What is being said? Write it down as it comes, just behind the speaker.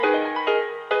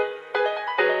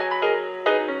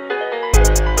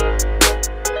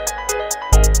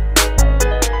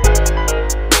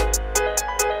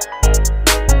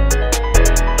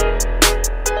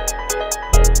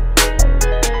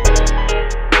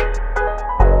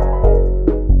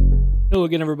Hello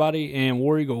again, everybody, and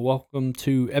War Eagle. Welcome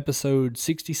to episode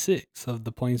 66 of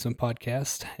the Plainsman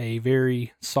Podcast, a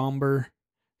very somber,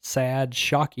 sad,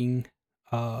 shocking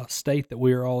state that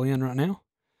we are all in right now.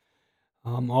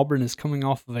 Auburn is coming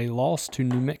off of a loss to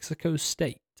New Mexico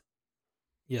State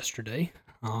yesterday.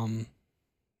 I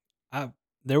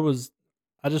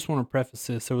just want to preface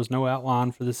this. There was no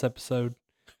outline for this episode.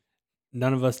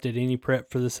 None of us did any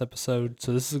prep for this episode,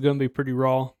 so this is going to be pretty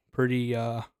raw, pretty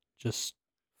just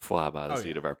fly by the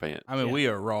seat of our pants. I mean, we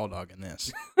are raw dogging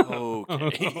this.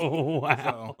 Okay. Oh,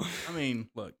 wow. So, I mean,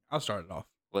 look, I'll start it off.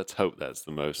 Let's hope that's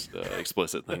the most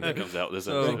explicit thing that comes out this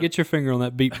So- episode. Get your finger on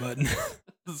that beat button.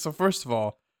 So first of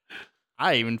all,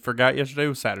 I even forgot yesterday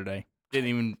was Saturday. Didn't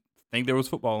even think there was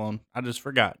football on. I just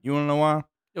forgot. You want to know why?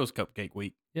 It was Cupcake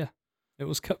Week. It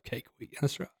was Cupcake Week.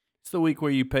 That's right. It's the week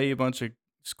where you pay a bunch of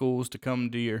schools to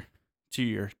come to your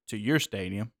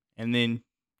stadium, and then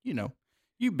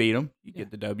you beat them, you get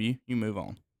the W, you move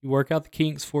on. You work out the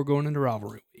kinks before going into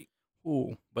rivalry week.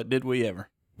 Ooh, but did we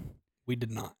ever? We did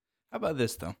not. How about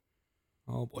this though?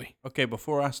 Oh, boy. Okay,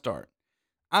 before I start,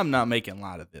 I'm not making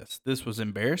light of this. This was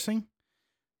embarrassing.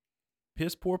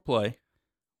 Piss poor play.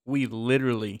 We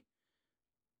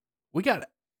got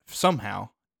somehow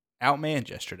outmanned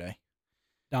yesterday.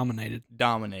 Dominated.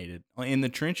 In the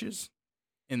trenches,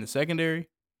 in the secondary.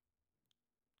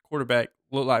 Quarterback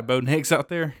looked like Bo Nix out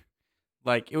there.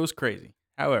 Like, it was crazy.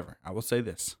 However, I will say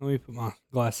this. Let me put my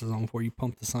glasses on before you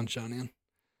pump the sunshine in.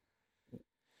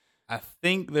 I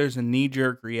think there's a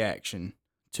knee-jerk reaction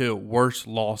to a worst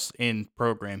loss in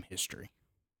program history.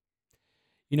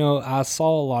 You know, I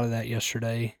saw a lot of that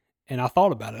yesterday, and I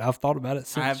thought about it. I've thought about it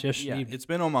since yesterday evening. It's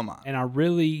been on my mind. And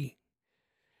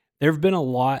there have been a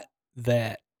lot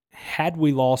that, had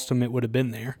we lost them, it would have been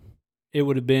there. It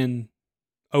would have been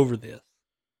over this.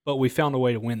 But we found a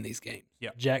way to win these games. Yeah.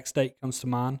 Jack State comes to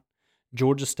mind.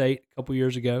 Georgia State a couple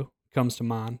years ago comes to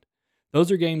mind.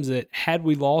 Those are games that, had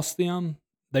we lost them,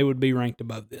 they would be ranked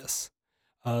above this.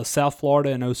 South Florida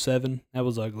in 2007, that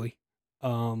was ugly.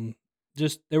 There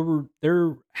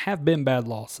have been bad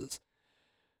losses.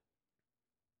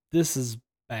 This is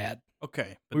bad.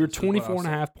 Okay. We were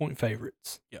 24.5-point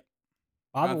favorites. Yep.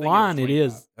 By the line, it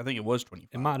is. I think it was 25.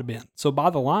 It might have been. So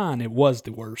by the line, it was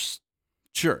the worst.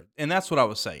 Sure. And that's what I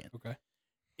was saying. Okay.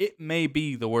 It may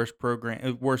be the worst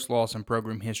loss in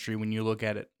program history when you look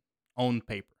at it on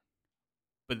paper.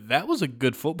 But that was a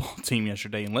good football team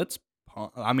yesterday. And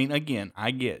again,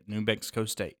 I get New Mexico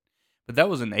State. But that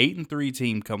was an 8-3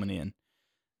 team coming in.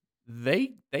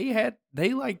 They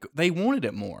wanted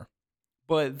it more.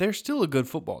 But they're still a good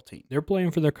football team. They're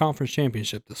playing for their conference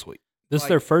championship this week. This is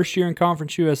their first year in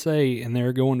Conference USA, and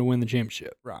they're going to win the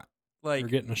championship. Right. They're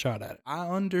getting a shot at it. I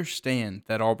understand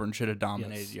that Auburn should have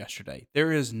dominated yesterday.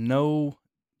 There is no,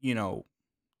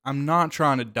 I'm not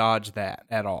trying to dodge that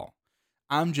at all.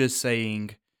 I'm just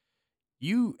saying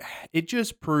it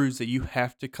just proves that you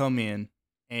have to come in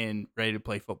and ready to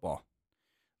play football.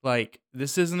 Like,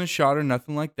 this isn't a shot or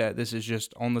nothing like that. This is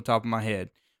just on the top of my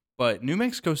head. But New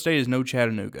Mexico State is no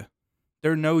Chattanooga.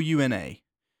 They're no UNA.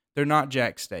 They're not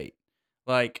Jack State.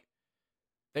 Like,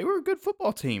 they were a good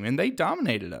football team, and they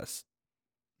dominated us.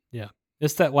 Yeah.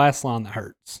 It's that last line that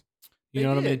hurts. You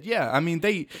know what I mean? Yeah. I mean,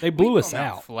 they blew us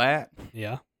out flat.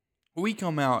 Yeah. We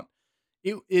come out.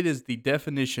 It is the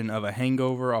definition of a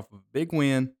hangover off of a big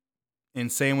win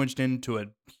and sandwiched into a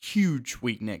huge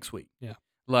week next week. Yeah.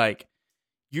 Like,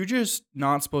 you're just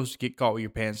not supposed to get caught with your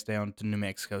pants down to New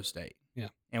Mexico State. Yeah.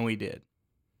 And we did.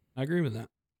 I agree with that.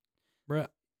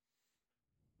 Brett?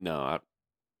 No,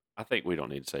 I think we don't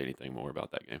need to say anything more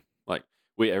about that game. Like,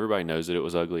 everybody knows that it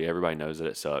was ugly. Everybody knows that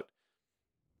it sucked.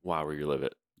 Why relive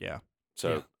it? Yeah.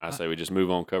 So I say we just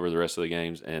move on, cover the rest of the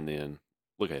games, and then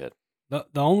look ahead. The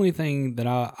only thing that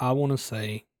I want to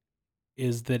say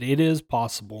is that it is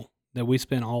possible that we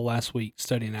spent all last week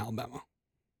studying Alabama.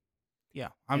 Yeah.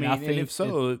 I think if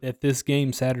so, that this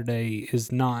game Saturday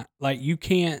is not, like, you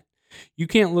can't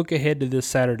look ahead to this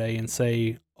Saturday and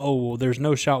say, oh, well, there's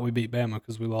no shot we beat Bama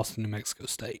because we lost to New Mexico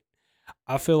State.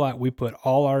 I feel like we put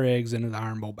all our eggs into the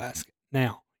Iron Bowl basket.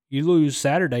 Now, you lose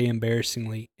Saturday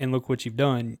embarrassingly, and look what you've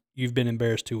done. You've been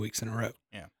embarrassed 2 weeks in a row.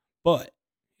 Yeah. But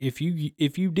if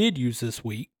you did use this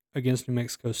week against New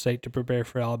Mexico State to prepare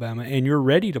for Alabama, and you're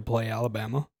ready to play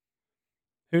Alabama,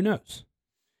 who knows?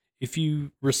 If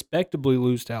you respectably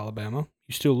lose to Alabama,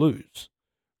 you still lose.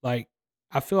 Like,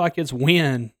 I feel like it's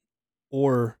win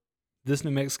or this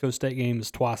New Mexico State game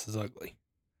is twice as ugly.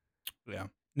 Yeah.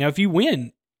 Now, if you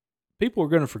win, people are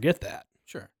going to forget that.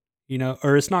 Sure.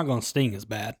 Or it's not going to sting as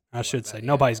bad, I should say.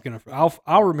 Nobody's going to –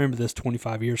 I'll remember this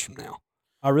 25 years from now.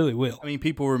 I really will. I mean,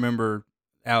 people remember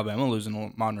Alabama losing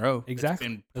to Monroe. Exactly.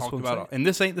 It's been That's talked what I'm about, saying. and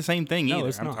this ain't the same thing No, either.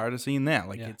 it's I'm not. tired of seeing that.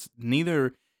 Like Yeah. it's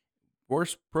neither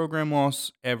worst program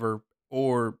loss ever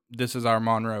or this is our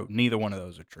Monroe. Neither one of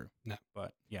those are true. No.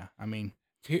 But yeah, I mean,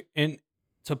 And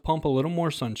to pump a little more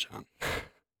sunshine,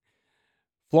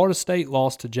 Florida State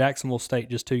lost to Jacksonville State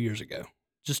just 2 years ago.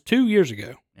 Just 2 years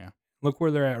ago. Yeah. Look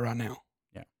where they're at right now.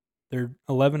 Yeah. They're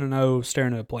 11-0,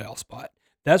 staring at a playoff spot.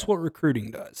 That's what recruiting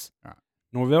does. Right.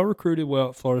 Norvell recruited well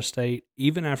at Florida State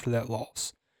even after that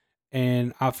loss.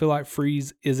 And I feel like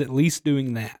Freeze is at least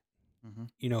doing that. mm-hmm.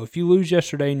 You know, if you lose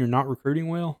yesterday and you're not recruiting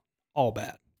well, all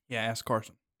bad. Yeah, ask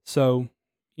Carson. So,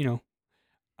 you know,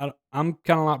 I'm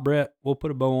kind of like Brett. We'll put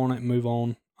a bow on it and move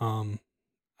on.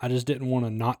 I just didn't want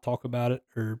to not talk about it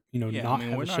or, not we're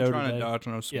have a not show trying today. to dodge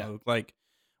no smoke. Yeah. Like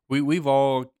we've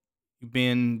all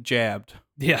been jabbed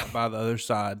Yeah. by the other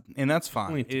side, and that's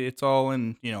fine. Plenty. It's all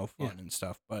in fun and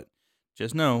stuff. But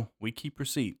just know we keep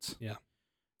receipts. Yeah.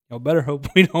 Y'all better hope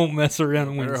we don't mess around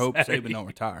and win Better hope Saturday. Saban don't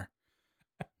retire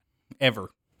ever.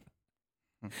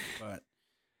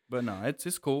 But no,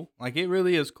 it's cool. Like it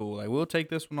really is cool. Like we'll take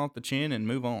this one off the chin and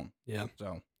move on. Yeah.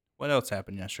 So what else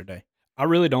happened yesterday? I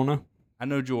really don't know. I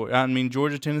know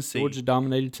Georgia, Tennessee. Georgia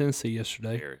dominated Tennessee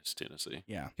yesterday. Harris, Tennessee.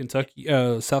 Yeah. Kentucky,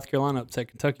 South Carolina upset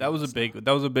Kentucky. That was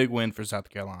a big win for South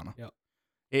Carolina. Yep.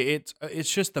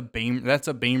 It's just a beam. That's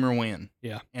a Beamer win.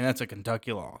 Yeah. And that's a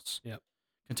Kentucky loss. Yep.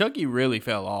 Kentucky really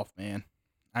fell off, man.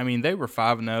 I mean, they were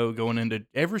 5-0 going into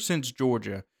ever since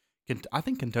Georgia. I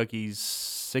think Kentucky's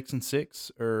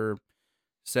 6-6 or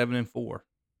 7-4.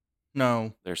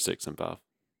 No, They're 6-5.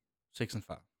 6-5.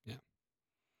 Yeah.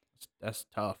 That's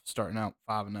tough starting out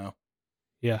 5-0.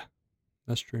 Yeah,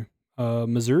 that's true.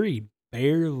 Missouri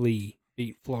barely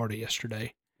beat Florida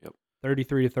yesterday. Yep.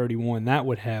 33-31. That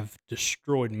would have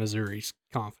destroyed Missouri's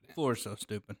confidence. Florida's so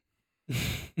stupid.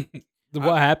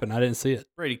 What happened? I didn't see it.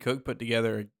 Brady Cook put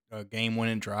together a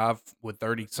game-winning drive with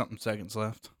 30-something seconds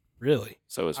left. Really?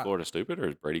 So is Florida stupid or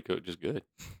is Brady Cook just good?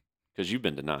 Because you've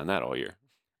been denying that all year.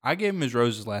 I gave him his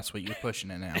roses last week. You're pushing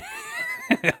it now.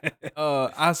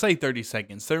 I say 30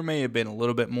 seconds. There may have been a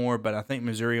little bit more, but I think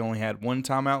Missouri only had one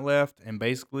timeout left, and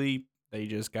basically they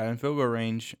just got in field goal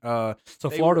range. So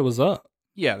Florida was up.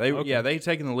 Yeah, Okay. they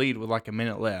taken the lead with like a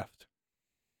minute left,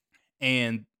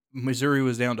 and Missouri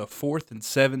was down to 4th and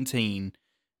 17,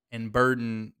 and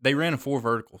Burden they ran 4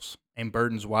 verticals, and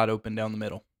Burden's wide open down the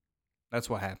middle. That's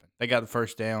what happened. They got the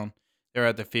first down. They're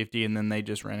at the 50, and then they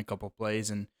just ran a couple of plays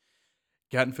and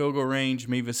got in field goal range.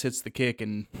 Mevis hits the kick,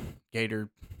 and Gator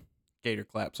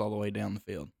claps all the way down the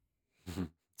field.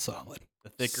 Solid. The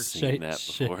thicker, Seen that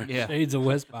before. Yeah. Shades of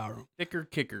West Byram. thicker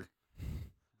kicker.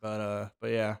 But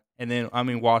yeah, and then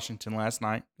Washington last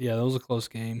night. Yeah, that was a close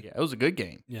game. Yeah, it was a good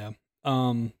game. Yeah.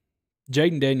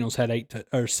 Jaden Daniels had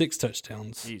 6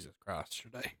 touchdowns Jesus Christ.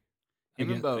 yesterday. Him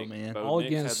and Again, Bo, man. Bo All Nix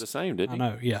against- had the same, didn't I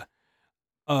he? know, yeah.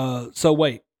 So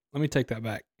wait, let me take that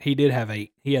back. He did have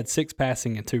 8. He had 6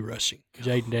 passing and 2 rushing.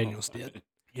 Jaden Daniels did.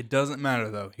 It doesn't matter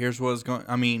though. Here's what's going.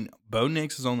 I mean, Bo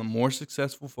Nix is on the more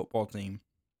successful football team.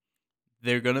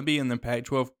 They're going to be in the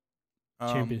Pac-12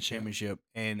 championship,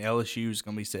 and LSU is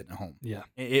going to be sitting at home. Yeah.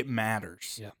 It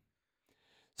matters. Yeah.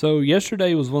 So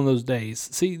yesterday was one of those days.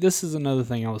 See, this is another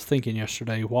thing I was thinking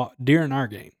yesterday during our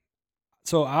game.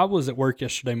 So I was at work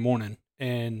yesterday morning,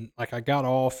 and like I got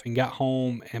off and got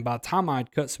home, and by the time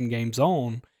I'd cut some games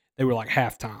on, they were like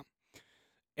halftime.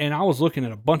 And I was looking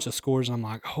at a bunch of scores, and I'm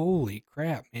like, holy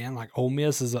crap, man. Like Ole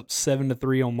Miss is up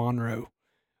 7-3 on Monroe.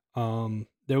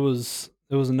 There was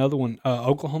another one.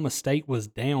 Oklahoma State was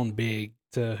down big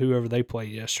to whoever they played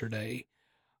yesterday.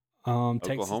 Texas,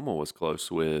 Oklahoma was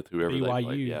close with whoever they BYU.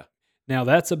 played. Yeah, now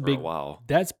that's a for big a while.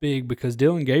 That's big because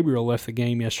Dylan Gabriel left the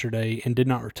game yesterday and did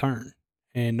not return.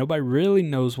 And nobody really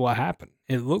knows what happened.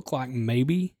 It looked like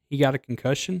maybe he got a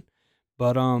concussion,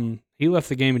 but he left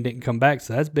the game and didn't come back,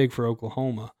 so that's big for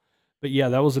Oklahoma. But yeah,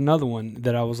 that was another one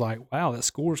that I was like, wow, that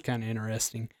score's kind of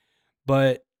interesting.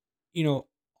 But,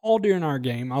 all during our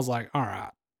game, I was like, all right,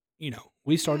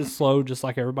 we started slow just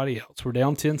like everybody else. We're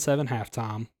down 10-7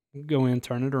 halftime. We'll go in,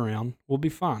 turn it around. We'll be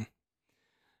fine.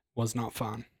 Was not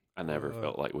fine. I never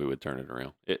felt like we would turn it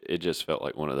around. It just felt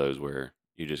like one of those where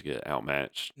you just get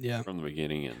outmatched from the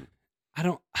beginning. And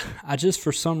I just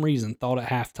for some reason thought at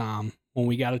halftime when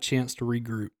we got a chance to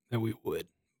regroup that we would.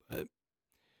 But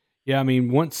yeah, I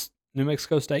mean, once New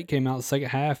Mexico State came out the second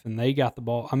half and they got the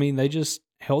ball, I mean, they just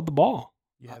held the ball.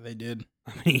 Yeah, they did.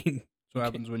 I mean, That's what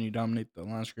happens when you dominate the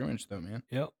line of scrimmage, though, man.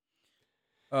 Yep.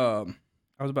 I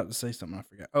was about to say something I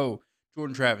forgot. Oh,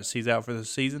 Jordan Travis, he's out for the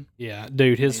season. Yeah,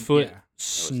 dude, his foot yeah.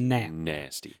 snapped.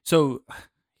 Nasty. So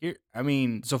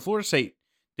Florida State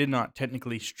did not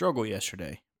technically struggle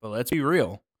yesterday, but let's be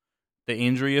real. the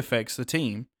injury affects the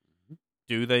team.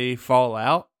 Do they fall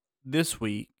out this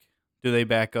week? Do they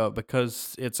back up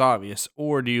because it's obvious,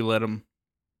 or do you let them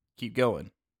keep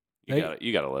going? You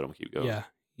got to let them keep going. Yeah.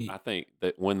 I think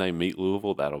that when they meet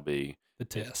Louisville, that'll be the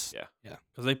test. Yeah.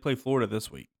 Because they play Florida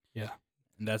this week. Yeah.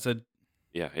 And that's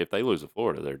if they lose to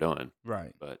Florida, they're done.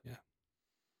 right. But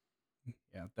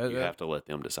Yeah, you have to let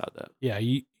them decide that. Yeah.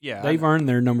 They've earned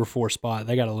their number 4 spot.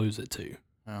 They got to lose it too.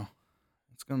 Well,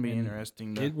 it's going to be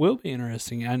interesting. It will be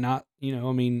interesting. And of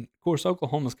course,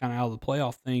 Oklahoma's kind of out of the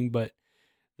playoff thing, but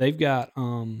they've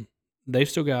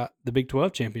still got the Big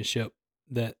 12 championship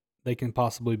that they can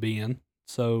possibly be in.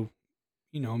 So,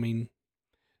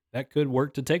 that could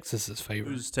work to Texas's favor.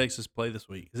 Who does Texas play this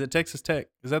week? Is it Texas Tech?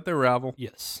 Is that their rival?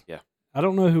 Yes. Yeah. I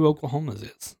don't know who Oklahoma's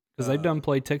is because they've done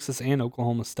played Texas and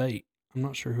Oklahoma State. I'm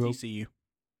not sure who. TCU.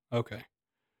 Okay.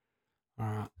 All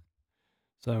right.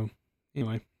 So,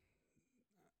 anyway.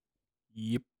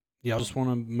 Yep. Yeah, I just want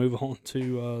to move on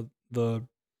to the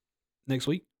next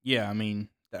week. Yeah, I'm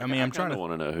trying to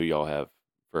want to know who y'all have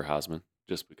for Heisman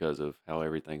just because of how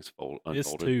everything's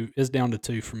unfolded. It's down to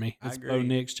 2 for me. I It's agree. Bo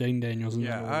Nix, Jaden Daniels.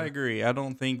 Yeah, I agree. I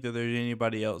don't think that there's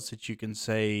anybody else that you can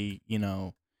say,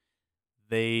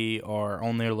 they are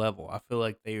on their level. I feel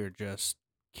like they are just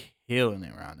killing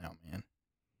it right now, man.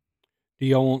 Do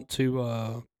y'all want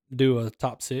to do a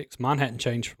top 6? Mine hadn't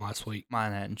changed from last week.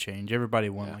 Mine hadn't changed. Everybody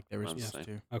won Yeah, like they were mine's the supposed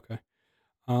to. Okay.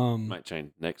 Might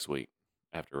change next week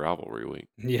after rivalry week.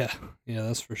 Yeah,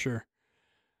 that's for sure.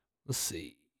 Let's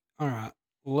see. All right,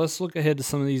 let's look ahead to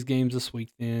some of these games this week.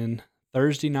 Then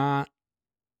Thursday night,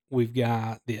 we've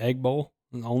got the Egg Bowl,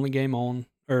 the only game on,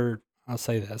 or I'll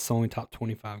say that it's the only top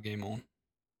 25 game on.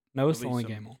 No, it's the only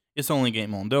game on. It's the only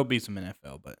game on. There'll be some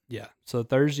NFL, but yeah. So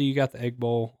Thursday, you got the Egg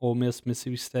Bowl, Ole Miss,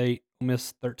 Mississippi State. Ole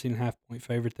Miss 13.5-point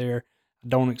favorite there. I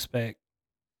don't expect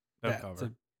that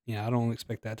to. Yeah, I don't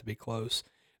expect that to be close.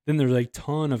 Then there's a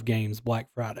ton of games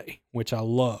Black Friday, which I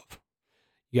love.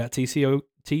 You got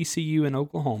TCU in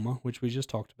Oklahoma, which we just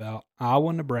talked about.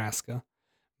 Iowa, Nebraska,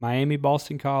 Miami,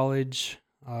 Boston College.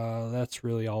 That's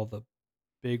really all the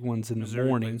big ones in Missouri the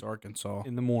morning. plays Arkansas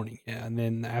in the morning, yeah. And then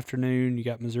in the afternoon, you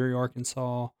got Missouri,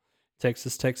 Arkansas,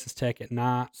 Texas Tech at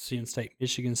night, Penn State,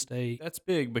 Michigan State. That's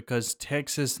big because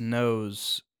Texas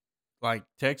knows,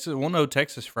 we'll know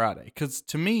Texas Friday. Because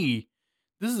to me,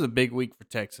 this is a big week for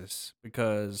Texas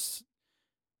because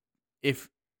if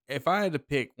I had to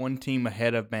pick one team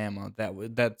ahead of Bama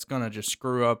that's gonna just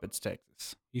screw up, it's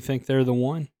Texas. You think they're the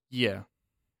one? Yeah.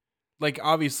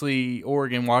 Obviously,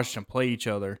 Oregon, Washington play each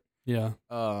other. Yeah.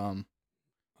 Ohio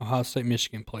State,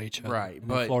 Michigan play each other. Right, And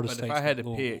but Florida if State's I had to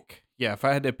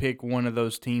got pick one of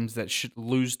those teams that should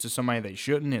lose to somebody they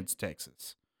shouldn't, it's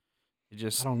Texas. I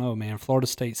don't know, man. Florida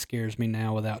State scares me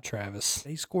now without Travis.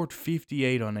 They scored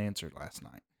 58 unanswered last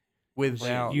night.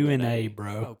 Without UNA,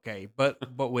 bro. Okay,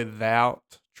 but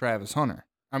without Travis Hunter.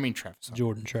 I mean Travis Hunter.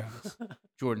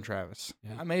 Jordan Travis.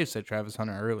 Yeah. Yeah. I may have said Travis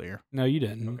Hunter earlier. No, you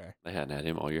didn't. Okay. They hadn't had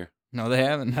him all year. No, they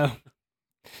haven't. No.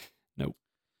 Nope.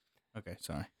 Okay,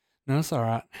 sorry. No, that's all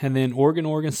right. And then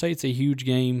Oregon State's a huge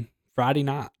game Friday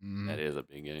night. That is a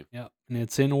big game. Yep. And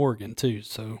it's in Oregon, too.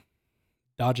 So,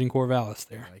 dodging Corvallis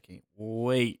there. I can't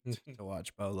wait to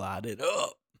watch Bo light it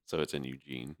up. So it's in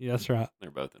Eugene. Yeah, that's right.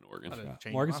 They're both in Oregon. Gotta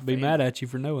change Marcus my will be family. mad at you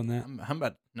for knowing that. I'm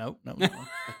about no.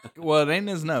 Well, it ain't in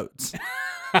his notes.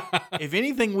 If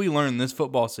anything we learned this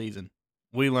football season,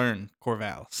 we learned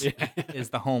Corvallis is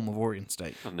the home of Oregon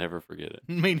State. I'll never forget it.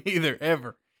 Me neither,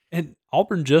 ever. And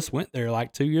Auburn just went there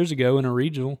like 2 years ago in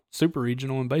a super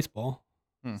regional in baseball.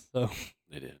 So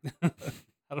They did.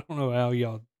 I don't know how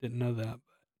y'all didn't know that.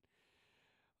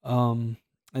 But,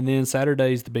 and then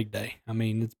Saturday's the big day. I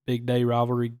mean, it's big day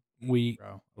rivalry week.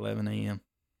 Bro, 11 a.m.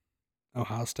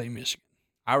 Ohio State, Michigan.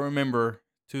 I remember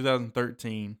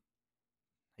 2013.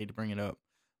 Hate to bring it up,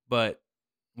 but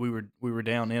we were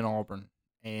down in Auburn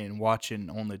and watching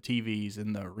on the TVs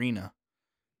in the arena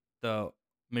the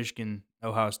Michigan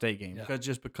Ohio State game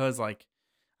because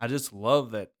I just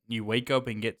love that you wake up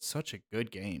and get such a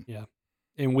good game. Yeah,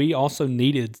 and we also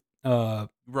needed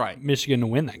Michigan to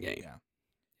win that game. Yeah,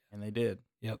 and they did.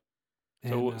 Yep.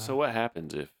 So what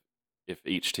happens if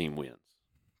each team wins?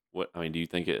 Do you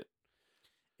think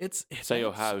It's say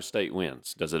Ohio State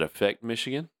wins? Does it affect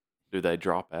Michigan? Do they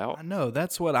drop out? I know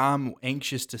that's what I'm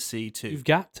anxious to see too. You've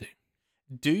got to.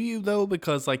 Do you though?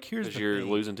 Because here's the you're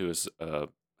thing. losing to a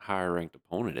higher ranked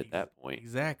opponent at that point.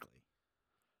 Exactly.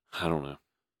 I don't know.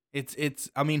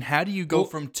 It's. I mean, how do you go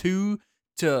from 2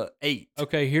 to 8?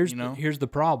 Okay, here's the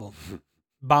problem.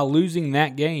 By losing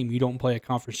that game, you don't play a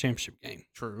conference championship game.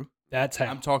 True. That's how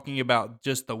I'm talking about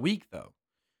just the week though.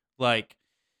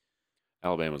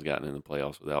 Alabama's gotten in the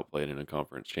playoffs without playing in a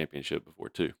conference championship before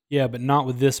too. Yeah, but not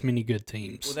with this many good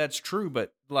teams. Well, that's true,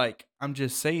 but like I'm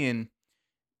just saying,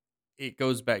 it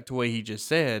goes back to what he just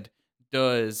said.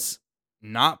 Does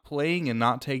not playing and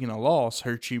not taking a loss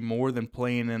hurt you more than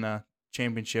playing in a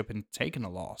championship and taking a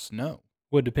loss? No.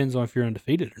 Well, it depends on if you're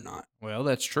undefeated or not. Well,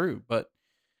 that's true, but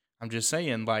I'm just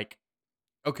saying, like,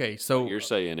 okay, so You're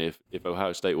saying if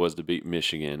Ohio State was to beat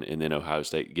Michigan and then Ohio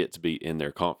State gets beat in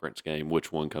their conference game,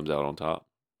 which one comes out on top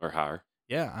or higher?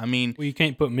 yeah, I mean, Well, you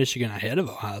can't put Michigan ahead of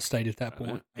Ohio State at that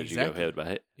point. Because Exactly. you go head by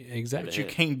head. Yeah, exactly. but you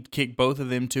can't kick both of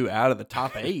them two out of the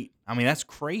top 8. I mean, that's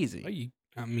crazy.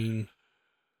 Well, I mean,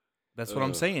 That's what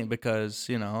I'm saying because,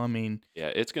 I mean, Yeah,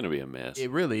 it's going to be a mess. it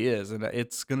really is. And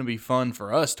it's going to be fun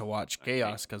for us to watch I can't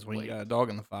chaos because we wait. got a dog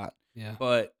in the fight. yeah.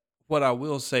 But what I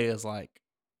will say is, like,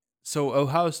 so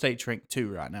Ohio State's ranked 2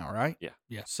 right now, right? Yeah.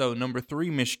 Yeah. So number 3,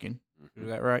 Michigan. Mhm. Is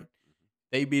that right?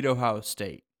 They beat Ohio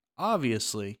State.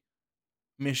 Obviously,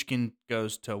 Michigan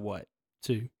goes to what?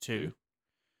 2. 2.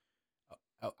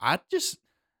 I just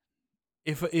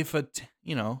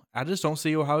I just don't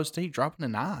see Ohio State dropping a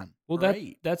 9. Well, or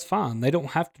 8. that's fine. They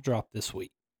don't have to drop this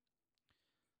week.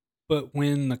 But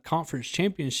when the conference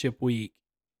championship week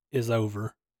is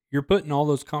over, you're putting all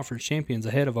those conference champions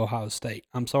ahead of Ohio State.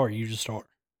 I'm sorry, you just are.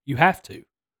 You have to.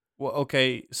 Well,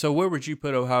 okay. So where would you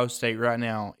put Ohio State right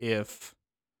now if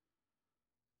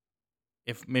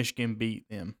Michigan beat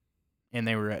them and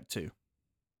they were at 2?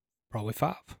 Probably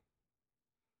 5.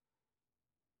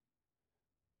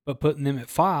 But putting them at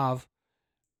 5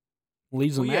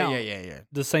 leaves them out Yeah.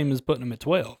 the same as putting them at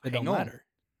 12. It don't matter.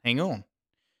 Hang on.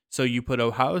 So you put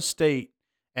Ohio State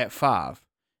at 5,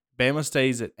 Bama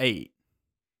stays at 8,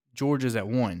 Georgia's at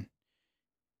 1.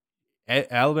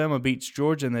 Alabama beats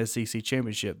Georgia in the SEC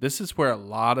championship. This is where a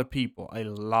lot of people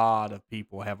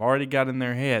have already got in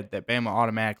their head that Bama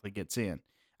automatically gets in.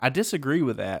 I disagree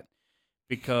with that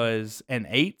because an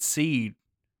 8 seed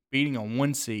beating a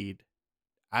 1 seed,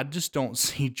 I just don't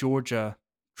see Georgia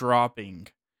dropping.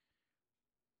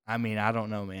 I mean, I don't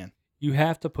know, man. You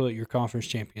have to put your conference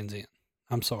champions in.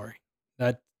 I'm sorry.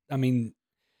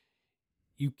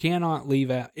 You cannot leave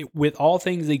out with all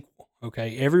things equal.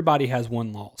 Okay, everybody has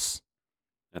 1 loss.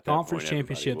 At that Conference point,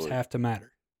 everybody championships would. have to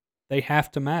matter. They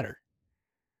have to matter.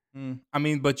 I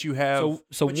mean, but you have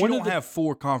So but you one of don't the- have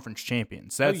 4 conference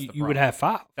champions. No, That's the you problem. would have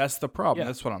 5. That's the problem. Yeah.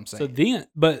 That's what I'm So saying.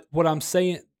 but what I'm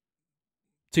saying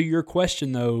to your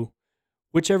question though,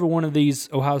 whichever one of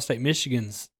these Ohio State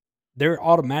Michigans, they're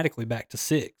automatically back to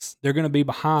 6. They're going to be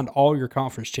behind all your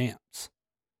conference champs.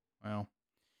 Well,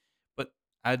 but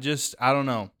I don't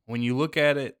know. When you look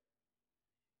at it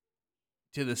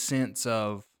to the sense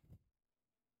of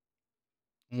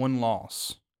 1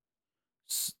 loss,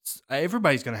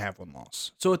 everybody's going to have 1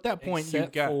 loss. So at that point, Except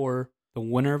you've got for the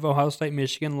winner of Ohio State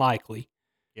Michigan, likely.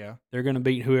 yeah. They're going to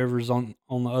beat whoever's on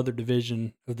the other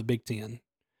division of the Big Ten.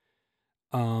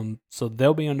 So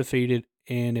they'll be undefeated,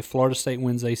 and if Florida State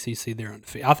wins ACC, they're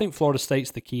undefeated. I think Florida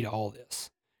State's the key to all this.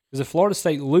 Because if Florida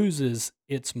State loses,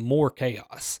 it's more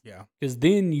chaos. Yeah. Because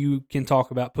then you can talk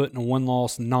about putting a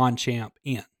 1-loss non-champ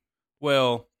in.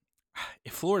 Well,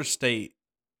 if Florida State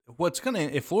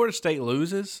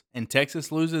loses and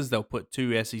Texas loses, they'll put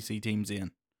 2 SEC teams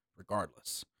in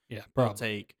regardless. Yeah, They'll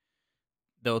probably.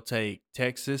 take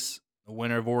Texas, the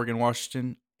winner of Oregon,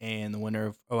 Washington, and the winner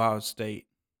of Ohio State.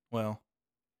 Well,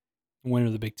 Winner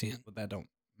of the Big Ten. but that don't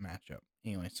match up.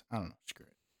 Anyways, I don't know. Screw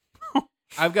it.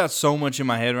 I've got so much in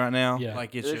my head right now. Yeah.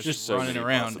 Like it's There's just just so running many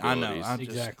around. I know. possibilities.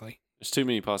 Exactly. There's too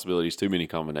many possibilities, too many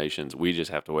combinations. We just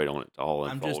have to wait on it to all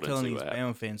I'm unfold just telling and see these what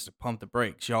happens. Bama fans to pump the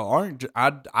brakes. Y'all aren't.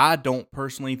 I don't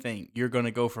personally think you're going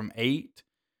to go from 8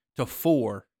 to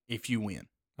 4 if you win.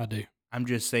 I do. I'm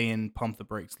just saying pump the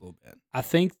brakes a little bit. I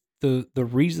think the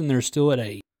reason they're still at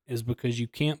 8 is because you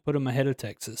can't put them ahead of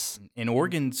Texas. And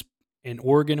Oregon's And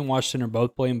Oregon and Washington are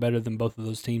both playing better than both of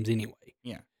those teams anyway.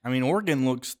 yeah. I mean Oregon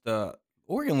looks like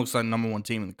the number 1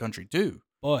 team in the country too.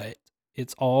 But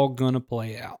it's all going to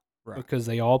play out because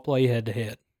they all play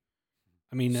head-to-head.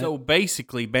 I mean, So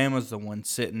basically, Bama's the one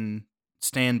sitting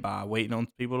standby, waiting on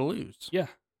people to lose. yeah,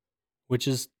 which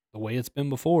is the way it's been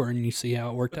before, and you see how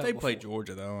it worked But out they before. play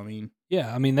Georgia, though. I mean,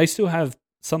 Yeah, I mean, they still have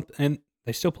something, and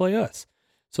they still play us.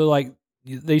 So, like,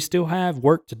 they still have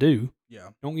work to do. yeah.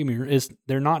 Don't get me wrong.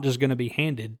 They're not just going to be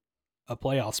handed a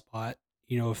playoff spot.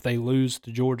 You know, if they lose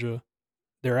to Georgia,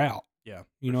 they're out. Yeah,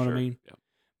 You For know what I sure. mean? Yeah.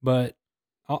 But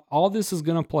all this is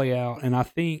going to play out, and I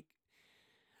think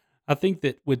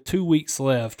that with 2 weeks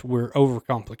left, we're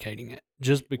overcomplicating it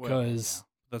just because.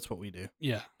 That's what we do.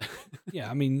 Yeah. Yeah.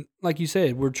 I mean, like you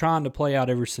said, we're trying to play out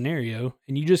every scenario,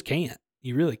 and you just can't.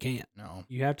 You really can't. No.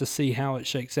 You have to see how it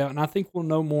shakes out. And I think we'll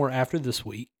know more after this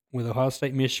week. With Ohio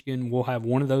State, Michigan, we'll have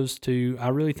one of those two, I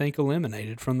really think,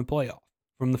 eliminated from the playoff,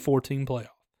 from the 14 playoff.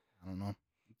 I don't know.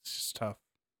 It's just tough.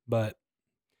 But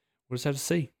we'll just have to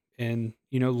see. And,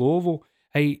 Louisville's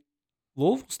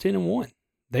 10-1.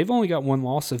 They've only got one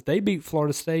loss. If they beat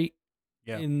Florida State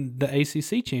in the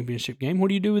ACC championship game, what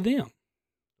do you do with them?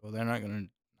 Well, they're not going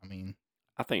to,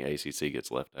 I think ACC gets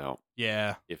left out.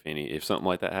 Yeah. If something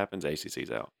like that happens,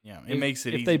 ACC's out. Yeah, it makes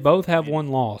it easy. If they both have one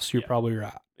loss, you're probably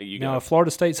right. Now, if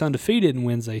Florida State's undefeated and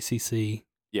wins ACC,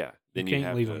 then you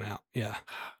can't leave them out. Yeah.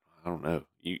 I don't know.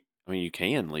 You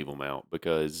can leave them out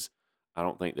because I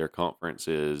don't think their conference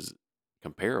is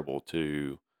comparable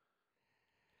to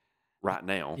right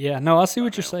now. Yeah, no, I see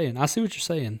what you're saying. I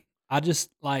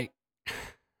just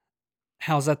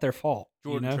how's that their fault?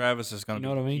 Jordan Travis is going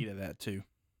to be the key to that too.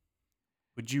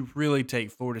 Would you really take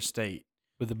Florida State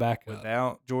with the backup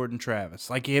without Jordan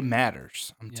Travis? It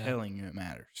matters. I'm telling you, it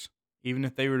matters. Even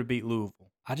if they were to beat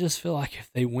Louisville. I just feel like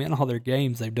if they win all their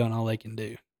games, they've done all they can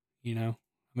do.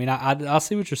 I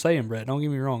see what you're saying, Brett. Don't get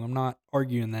me wrong. I'm not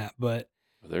arguing that, but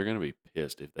they're going to be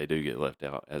pissed if they do get left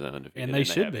out as an undefeated. And they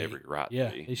should have be. Every right yeah,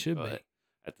 to be. They should be.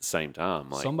 At the same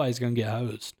time, somebody's going to get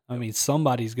hosed.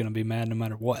 Somebody's going to be mad no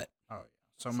matter what. Oh, yeah.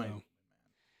 Somebody. So,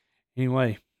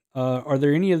 anyway, are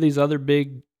there any of these other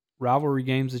big rivalry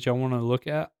games that y'all want to look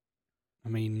at?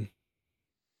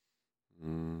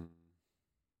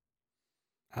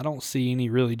 I don't see any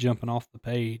really jumping off the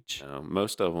page.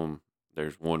 Most of them,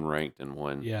 there's one ranked and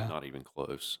one not even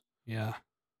close. Yeah.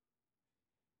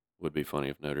 Would be funny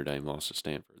if Notre Dame lost to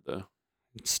Stanford, though.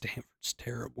 Stanford's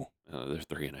terrible. They're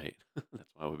 3-8.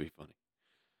 That's why it would be funny.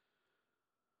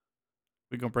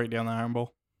 We gonna break down the Iron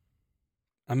Bowl?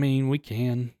 We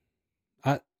can.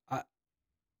 I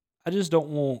just don't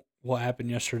want what happened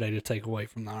yesterday to take away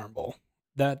from the Iron Bowl.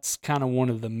 That's kind of one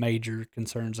of the major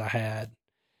concerns I had.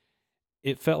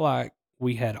 It felt like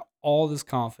we had all this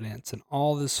confidence and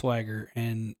all this swagger,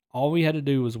 and all we had to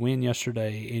do was win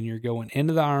yesterday, and you're going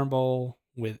into the Iron Bowl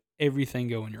with everything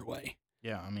going your way.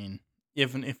 Yeah,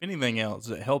 if anything else,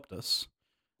 it helped us.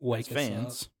 Wake as fans.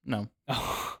 Us up. No.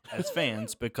 As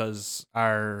fans, because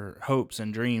our hopes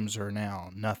and dreams are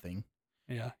now nothing.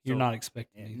 Yeah, you're not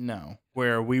expecting anything. No,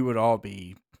 where we would all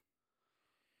be.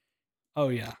 Oh,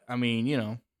 yeah.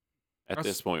 At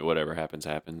this point, whatever happens,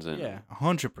 happens. And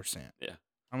 100%. Yeah.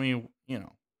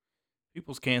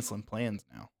 People's canceling plans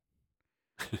now.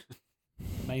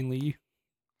 Mainly you.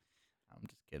 I'm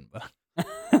just kidding, bud.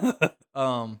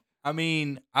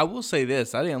 I will say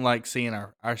this. I didn't like seeing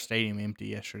our stadium empty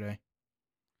yesterday.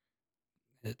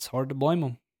 It's hard to blame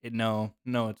them. No,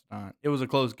 it's not. It was a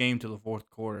close game till the fourth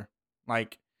quarter.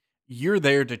 You're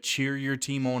there to cheer your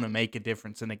team on and make a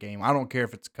difference in the game. I don't care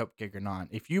if it's a cupcake or not.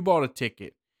 If you bought a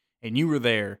ticket and you were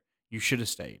there, you should have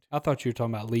stayed. I thought you were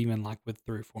talking about leaving with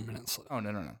 3 or 4 minutes left. Oh,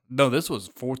 no. No, this was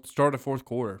start of fourth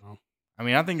quarter. Oh.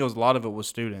 I think a lot of it was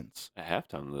students. At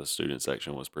halftime, the student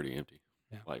section was pretty empty.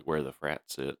 Yeah. Where the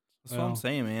frats sit. That's what I'm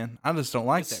saying, man. I just don't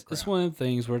like that crowd. It's one of the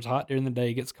things where it's hot during the day,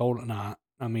 it gets cold at night.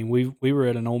 We were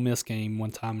at an Ole Miss game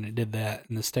one time and it did that,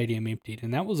 and the stadium emptied,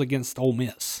 and that was against Ole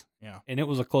Miss. Yeah, and it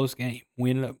was a close game.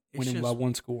 We ended up winning by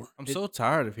 1 score. I'm so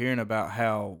tired of hearing about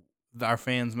how our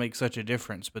fans make such a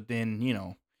difference, but then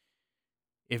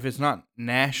if it's not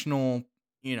national,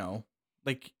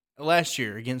 like last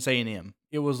year against A&M,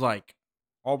 it was like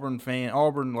Auburn,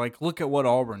 look at what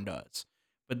Auburn does.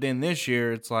 But then this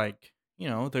year, it's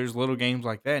there's little games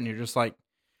like that, and you're just like,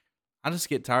 I just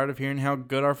get tired of hearing how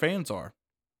good our fans are.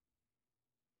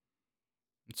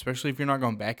 Especially if you're not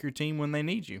going to back your team when they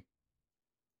need you.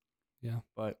 Yeah.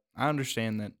 But I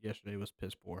understand that yesterday was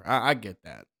piss poor. I get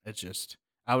that. It's just,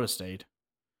 I would have stayed.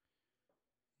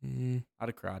 I'd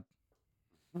have cried.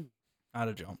 I'd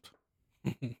have jumped.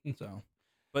 So,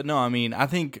 but no, I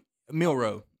think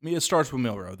Milroe, it starts with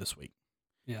Milroe this week.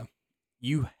 Yeah.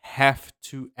 You have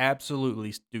to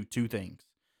absolutely do 2 things.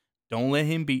 Don't let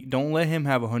him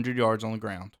have 100 yards on the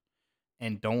ground,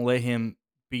 and don't let him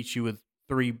beat you with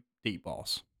 3 deep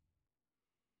balls.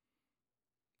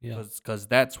 Yeah, because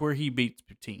that's where he beats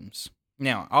teams.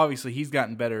 Now, obviously, he's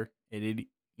gotten better at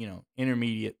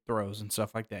intermediate throws and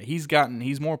stuff like that.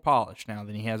 He's more polished now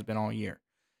than he has been all year.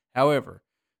 However,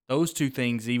 those 2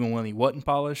 things, even when he wasn't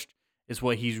polished, is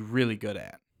what he's really good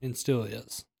at, and still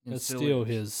is. That's still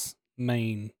his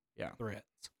main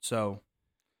threats. So,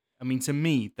 to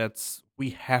me, we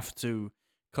have to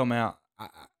come out.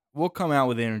 We'll come out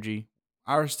with energy.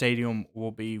 Our stadium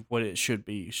will be what it should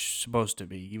be, supposed to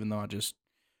be, even though I just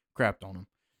crapped on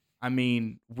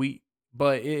them.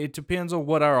 But it depends on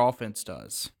what our offense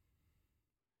does,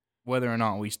 whether or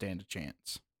not we stand a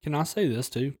chance. Can I say this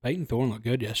too? Peyton Thorne looked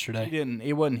good yesterday. He didn't.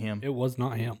 It wasn't him. It was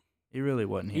not him. It really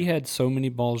wasn't him. He had so many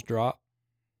balls drop.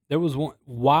 There was one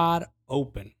wide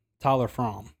open, Tyler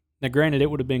Fromm. Now, granted, it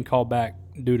would have been called back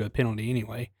due to a penalty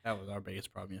anyway. That was our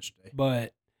biggest problem yesterday.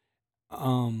 But,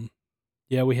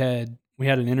 yeah, we had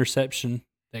an interception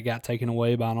that got taken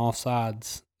away by an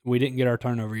offsides. We didn't get our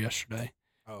turnover yesterday.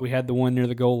 Oh. We had the one near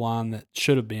the goal line that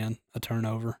should have been a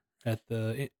turnover I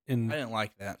didn't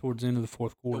like that. Towards the end of the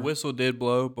fourth quarter. The whistle did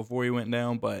blow before he went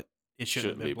down, but it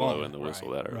shouldn't be blowing the whistle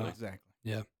that early. Right. Exactly.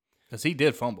 Yeah. Because he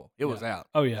did fumble. It was out.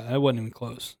 Oh, yeah. It wasn't even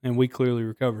close. And we clearly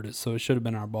recovered it, so it should have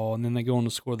been our ball. And then they go on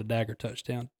to score the dagger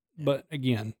touchdown. Yeah. But,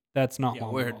 again, that's not my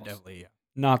fault. Definitely,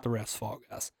 not the ref's fault,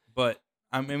 guys. But,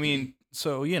 I mean,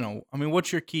 so,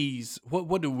 what's your keys?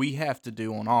 What do we have to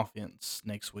do on offense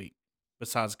next week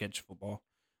besides catch football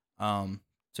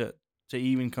to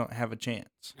even have a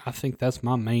chance? I think that's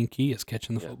my main key is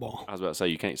catching the football. I was about to say,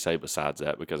 you can't say besides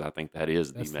that because I think that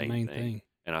is the main thing.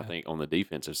 And I think on the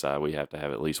defensive side, we have to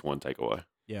have at least one takeaway.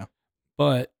 Yeah.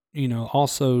 But,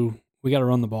 also, we got to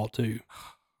run the ball too.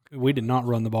 We did not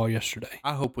run the ball yesterday.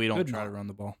 I hope we don't try to run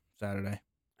the ball Saturday.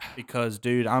 Because,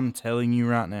 dude, I'm telling you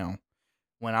right now,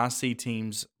 when I see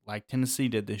teams like Tennessee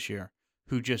did this year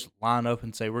who just line up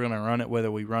and say we're going to run it whether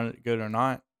we run it good or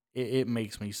not, it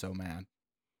makes me so mad.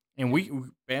 And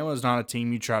Bama's not a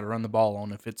team you try to run the ball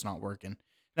on if it's not working.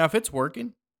 Now, if it's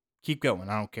working, keep going.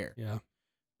 I don't care. Yeah.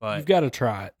 But you've got to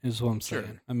try it, is what I'm saying.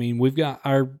 Sure. I mean, we've got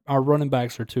our running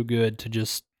backs are too good to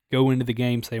just go into the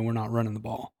game saying we're not running the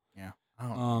ball. Yeah. I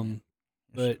don't know.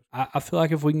 But I feel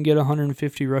like if we can get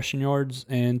 150 rushing yards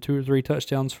and 2 or 3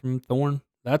 touchdowns from Thorne,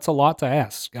 that's a lot to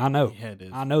ask. I know. Yeah, it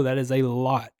is. I know that is a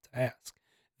lot to ask.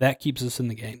 That keeps us in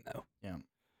the game, though. Yeah.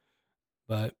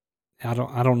 But I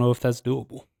don't know if that's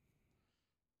doable.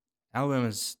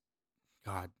 Alabama's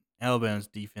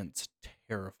defense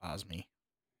terrifies me.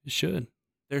 It should.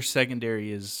 Their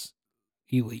secondary is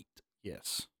elite.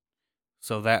 Yes.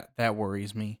 So that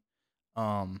worries me.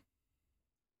 I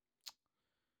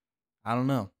don't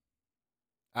know.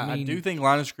 I do think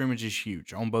line of scrimmage is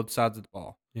huge on both sides of the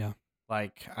ball. Yeah.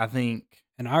 Like, I think.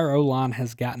 And our O-line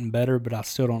has gotten better, but I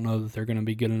still don't know that they're going to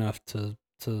be good enough to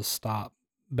stop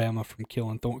Bama from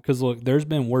killing Thorne. Because, look, there's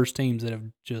been worse teams that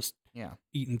have just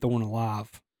eaten Thorne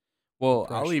alive. Well,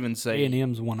 I'll even say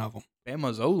A&M's one of them.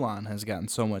 Bama's O-line has gotten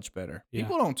so much better. Yeah.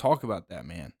 People don't talk about that,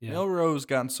 man. Yeah. Milroe's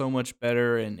gotten so much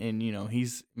better, and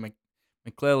he's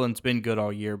McClellan's been good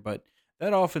all year, but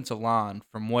that offensive line,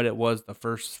 from what it was the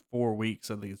first 4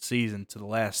 weeks of the season to the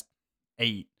last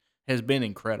 8, has been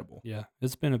incredible. Yeah,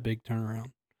 it's been a big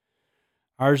turnaround.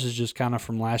 Ours is just kind of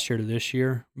from last year to this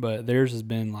year, but theirs has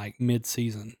been like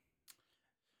mid-season.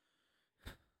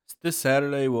 This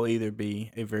Saturday will either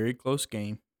be a very close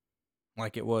game,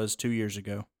 like it was 2 years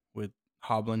ago with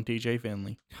Hoblin, TJ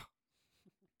Finley,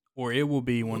 or it will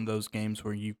be one of those games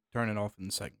where you turn it off in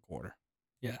the second quarter.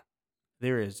 Yeah.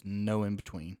 There is no in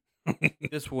between.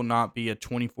 This will not be a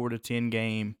 24-10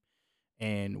 game,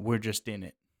 and we're just in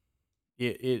it.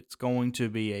 It's going to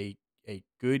be a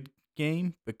good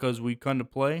game because we come to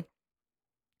play,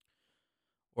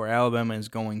 or Alabama is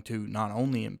going to not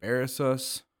only embarrass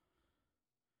us.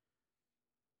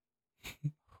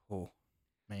 Oh,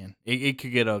 man. It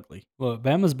could get ugly. Look,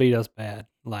 Bama's beat us bad,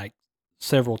 like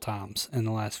several times in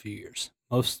the last few years.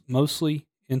 Mostly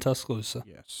in Tuscaloosa.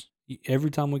 Yes.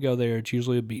 Every time we go there, it's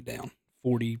usually a beatdown.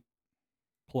 40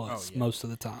 plus most of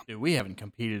the time. Dude, we haven't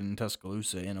competed in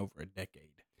Tuscaloosa in over a decade.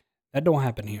 That don't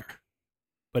happen here,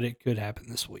 but it could happen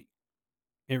this week.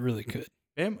 It really could.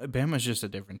 Bama's just a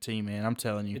different team, man. I'm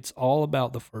telling you. It's all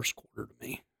about the first quarter to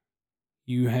me.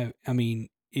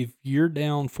 If you're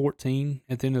down 14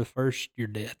 at the end of the first, you're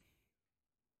dead.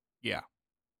 Yeah.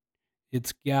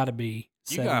 It's got to be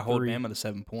 7-3. You got to hold Bama to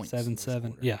 7 points.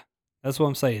 7-7. Yeah. That's what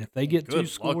I'm saying. If they get Good 2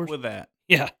 scores. luck with that.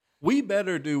 Yeah. We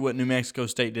better do what New Mexico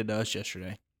State did to us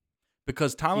yesterday.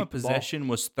 Because time of possession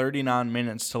was 39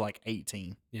 minutes to like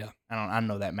 18. Yeah. I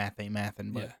know that math ain't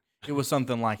mathing, but it was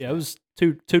something like that. Yeah, it was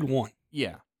 2-1.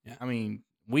 Yeah. Yeah. I mean,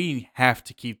 we have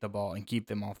to keep the ball and keep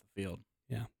them off the field.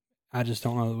 Yeah. I just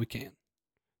don't know that we can.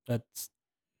 I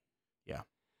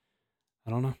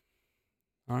don't know.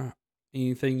 All right.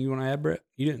 Anything you want to add, Brett?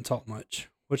 You didn't talk much.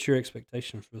 What's your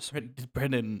expectation for this week? Brett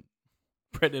didn't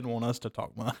want us to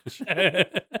talk much.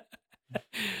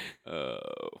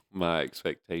 My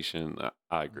expectation,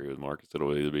 I agree with Marcus.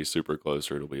 It'll either be super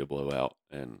close or it'll be a blowout,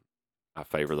 and I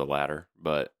favor the latter.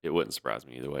 But it wouldn't surprise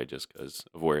me either way, just because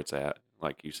of where it's at.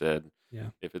 Like you said,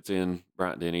 if it's in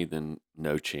Bryant-Denny, then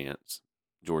no chance.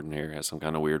 Jordan Hare has some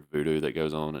kind of weird voodoo that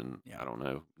goes on, and I don't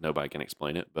know. Nobody can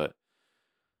explain it, but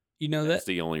that's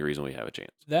the only reason we have a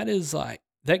chance. That is like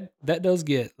that does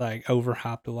get like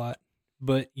overhyped a lot,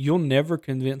 but you'll never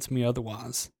convince me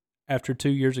otherwise. After 2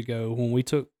 years ago, when we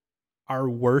took our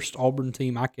worst Auburn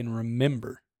team I can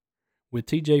remember with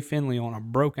TJ Finley on a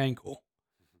broke ankle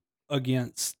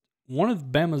against one of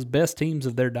Bama's best teams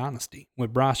of their dynasty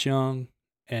with Bryce Young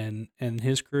and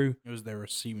his crew, It was their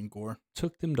receiving core.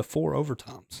 took them to 4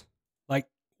 overtimes. Like,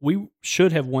 we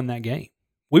should have won that game.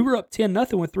 We were up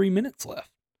 10-0 with 3 minutes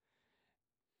left.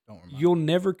 Don't remind You'll me.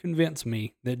 never convince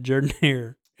me that Jordan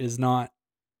Hare is not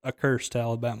a curse to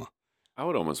Alabama. I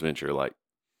would almost venture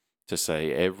to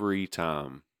say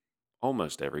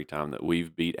almost every time that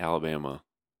we've beat Alabama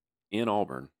in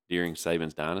Auburn during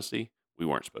Saban's dynasty, we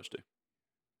weren't supposed to.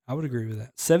 I would agree with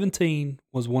that. 17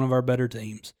 was one of our better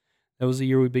teams. That was the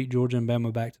year we beat Georgia and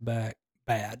Bama back-to-back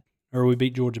bad. Or we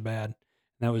beat Georgia bad.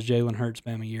 And that was Jalen Hurts'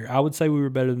 Bama year. I would say we were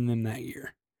better than them that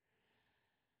year.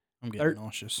 I'm getting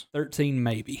nauseous. 13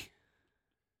 maybe.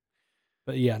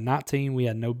 But yeah, 19 we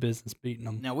had no business beating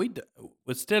them. Now, with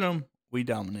Stidham, we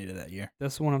dominated that year.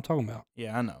 That's the one I'm talking about.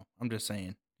 Yeah, I know. I'm just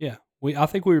saying. Yeah. I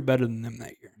think we were better than them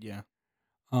that year. Yeah.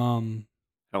 How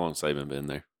long Saban been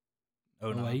there?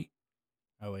 08.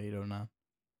 08, 09.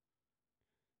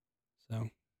 So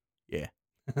yeah.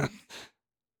 That's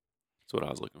what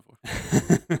I was looking for.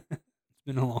 It's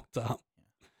been a long time.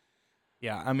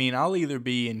 Yeah, I mean, I'll either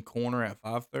be in corner at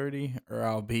 5:30 or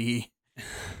I'll be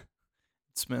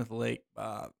Smith Lake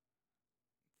by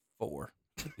 4.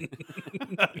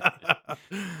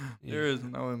 There is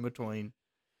no in between.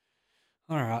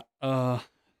 All right.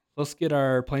 Let's get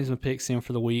our Plainsman picks in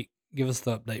for the week. Give us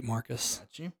the update, Marcus.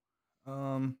 Got you.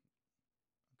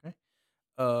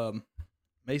 Okay.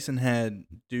 Mason had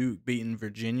Duke beating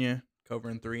Virginia,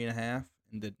 covering 3.5,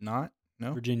 and did not.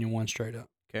 No. Virginia won straight up.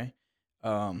 Okay.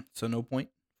 So no point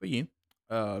for you.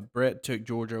 Brett took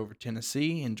Georgia over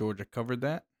Tennessee, and Georgia covered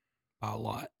that By a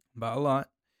lot.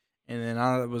 And then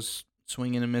I was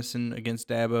swinging and missing against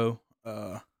Dabo,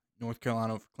 North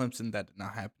Carolina over Clemson. That did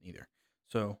not happen either.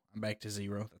 So I'm back to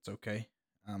 0. That's okay.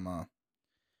 I'm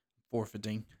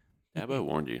forfeiting. Dabo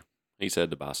warned you. He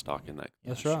said to buy stock in that.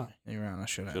 That's right. You're right. I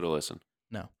should have. Should have listened.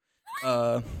 No.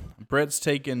 Brett's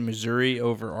taking Missouri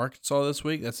over Arkansas this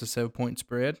week. That's a 7-point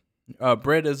spread.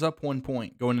 Brett is up 1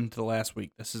 point going into the last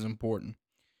week. This is important.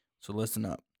 So listen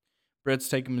up. Brett's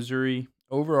taking Missouri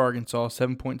over Arkansas,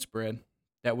 7-point spread.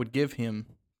 That would give him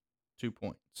 2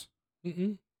 points.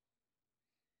 Mm-mm.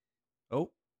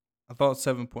 Oh, I thought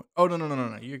 7 points. Oh,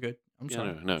 no. You're good. I'm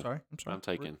sorry. No. I'm sorry. I'm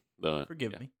taking the.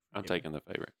 Forgive me. I'm taking the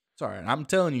favorite. It's all right. I'm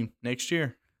telling you, next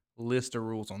year, list of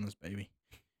rules on this baby,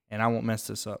 and I won't mess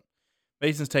this up.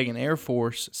 Mason's taking Air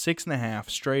Force 6.5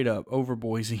 straight up over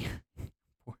Boise.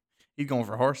 He's going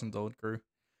for Harson's old crew.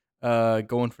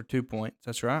 Going for 2 points.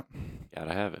 That's right.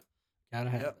 Gotta have it. Gotta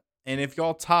have it. And if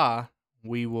y'all tie,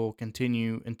 we will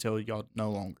continue until y'all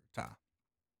no longer tie.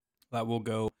 That will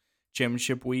go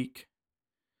championship week.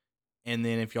 And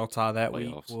then if y'all tie that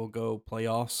week, we'll go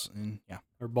playoffs and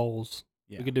Or bowls.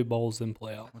 Yeah. We could do bowls then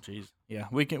playoff. Oh, jeez. Yeah,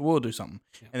 we'll do something.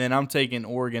 Yeah. And then I'm taking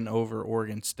Oregon over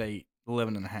Oregon State,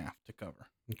 11.5 to cover.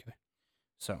 Okay.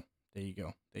 So there you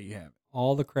go. There you have it.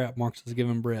 All the crap Marcus has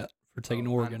given Brett for taking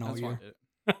Oregon all year.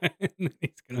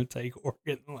 He's gonna take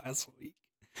Oregon last week.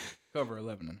 Cover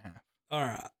 11.5.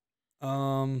 All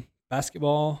right.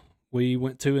 Basketball. We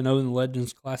went 2-0 in the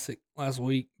Legends Classic last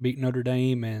week. Beat Notre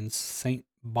Dame and St.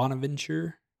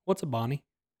 Bonaventure. What's a Bonnie?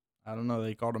 I don't know.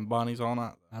 They called them Bonnies all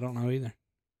night. I don't know either.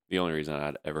 The only reason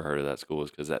I'd ever heard of that school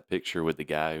is because that picture with the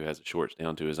guy who has the shorts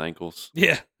down to his ankles.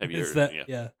 Yeah. Have you heard that? Yeah.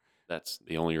 Yeah. That's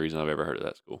the only reason I've ever heard of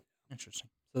that school. Interesting.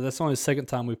 So that's only the second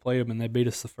time we played them, and they beat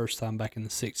us the first time back in the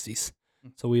 60s.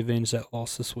 So we avenged that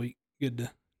loss this week. Good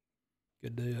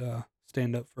to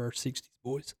stand up for our 60s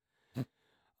boys.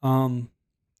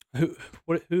 Who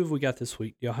have we got this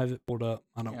week? Do y'all have it pulled up?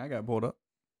 I got it pulled up.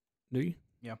 Do you?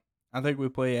 Yeah. I think we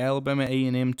play Alabama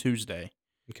A&M Tuesday.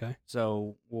 Okay.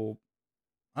 So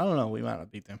I don't know. We might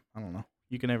not beat them. I don't know.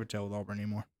 You can never tell with Auburn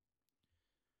anymore.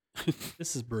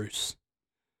 This is Bruce.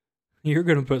 You're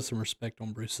going to put some respect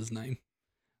on Bruce's name.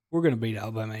 We're going to beat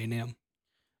Alabama A&M.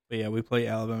 But yeah, we play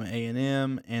Alabama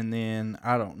A&M, and then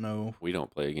I don't know. We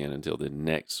don't play again until the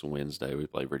next Wednesday. We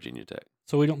play Virginia Tech.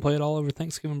 So we don't play it all over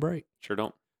Thanksgiving break? Sure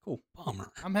don't. Cool.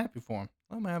 Bummer. I'm happy for them.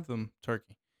 Let them have them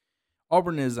turkey.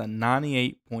 Auburn is a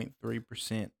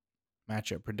 98.3%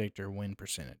 matchup predictor win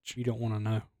percentage. You don't want to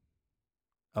know.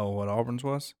 Oh, what Auburn's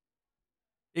was?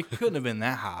 It couldn't have been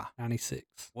that high.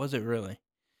 96. Was it really?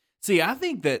 See, I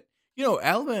think that,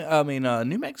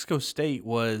 New Mexico State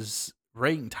was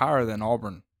ranked higher than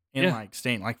Auburn in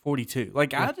state, 42.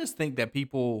 I just think that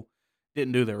people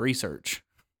didn't do their research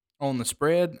on the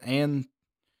spread and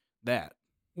that.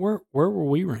 Where were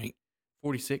we ranked?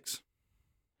 46.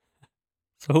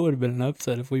 So it would have been an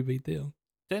upset if we beat them.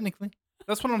 Technically.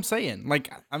 That's what I'm saying.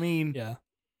 Like, I mean, Yeah.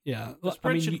 Yeah. The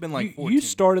spread should have been like 14. You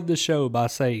started the show by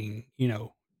saying,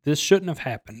 this shouldn't have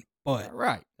happened, but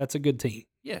right. that's a good team.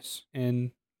 Yes.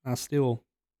 And I'm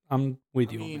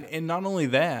with you on that. And not only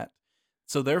that,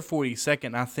 so they're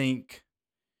 42nd.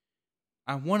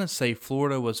 I want to say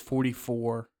Florida was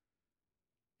 44,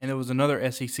 and there was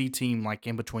another SEC team like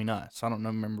in between us. I don't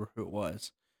remember who it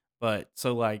was, but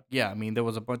so like there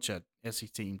was a bunch of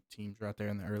SEC teams right there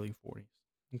in the early 40s.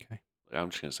 Okay. I'm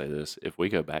just gonna say this: if we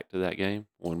go back to that game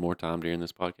one more time during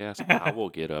this podcast, I will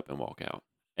get up and walk out,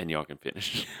 and y'all can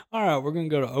finish. All right, we're gonna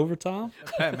go to overtime.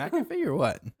 Pat McAfee or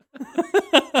what?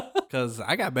 Because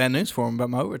I got bad news for him about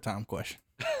my overtime question.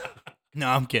 No,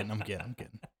 I'm kidding.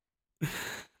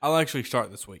 I'll actually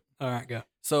start this week. All right, go.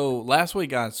 So last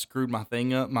week I screwed my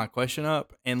question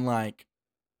up, and like,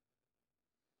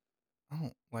 I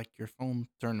don't like your phone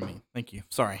turned to me. Thank you.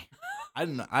 Sorry. I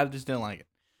just didn't like it.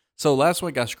 So last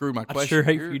week I screwed my I question. sure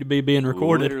hate for you to be being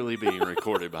recorded. Literally being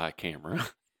recorded by a camera.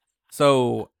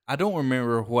 So I don't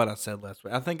remember what I said last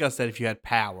week. I think I said if you had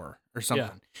power or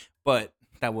something, but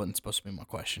that wasn't supposed to be my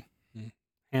question.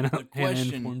 Hannah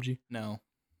informed you. No.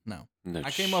 No,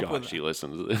 I came up with she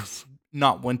listens to this.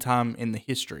 Not one time in the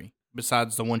history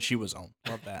besides the one she was on.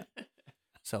 Love that.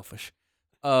 Selfish.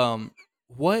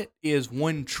 What is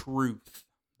one truth?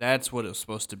 That's what it was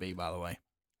supposed to be, by the way.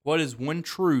 What is one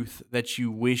truth that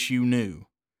you wish you knew?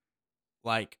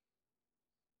 Like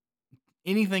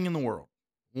anything in the world.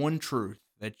 One truth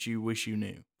that you wish you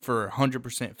knew for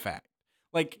 100% fact.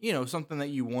 Like, something that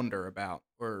you wonder about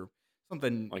or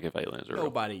something. Like if aliens are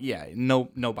nobody, real. yeah,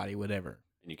 nobody would ever.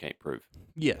 And you can't prove.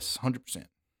 Yes, 100%.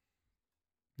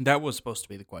 That was supposed to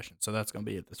be the question, so that's going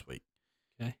to be it this week.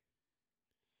 Okay.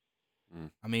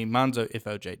 I mean, mine's if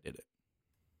OJ did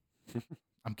it.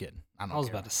 I'm kidding. I was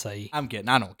about to say. I'm kidding.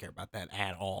 I don't care about that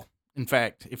at all. In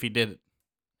fact, if he did it,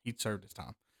 he'd served his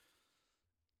time.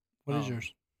 What is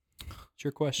yours? It's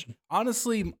your question.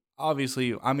 Honestly,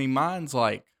 obviously, I mean, mine's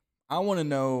like, I want to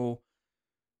know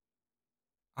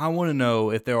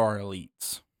if there are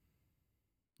elites.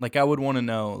 Like, I would want to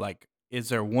know, like, is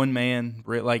there one man,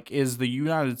 like, is the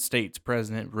United States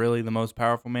president really the most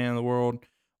powerful man in the world?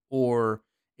 Or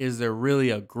is there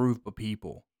really a group of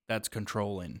people that's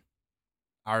controlling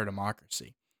our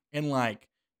democracy? And, like,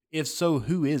 if so,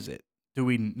 who is it? Do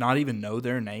we not even know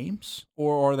their names?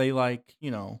 Or are they, like,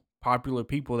 popular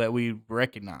people that we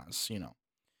recognize,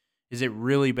 Is it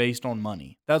really based on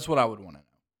money? That's what I would want to know.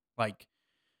 Like,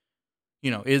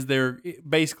 is the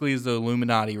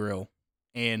Illuminati real?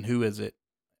 And who is it?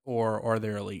 Or are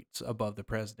there elites above the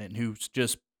president who's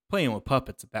just playing with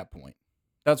puppets at that point?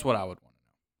 That's what I would want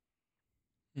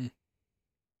to know.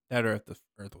 That or if the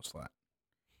earth was flat.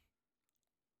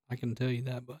 I can tell you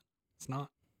that, but it's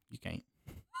not. You can't.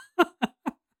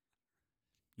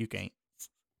 You can't.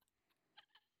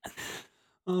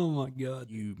 Oh, my God.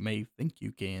 You may think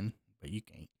you can, but you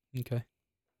can't. Okay.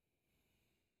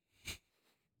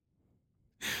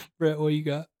 Brett, what you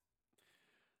got?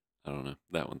 I don't know.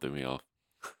 That one threw me off.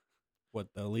 What,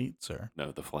 the elites or?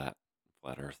 No, the flat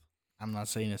earth. I'm not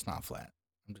saying it's not flat.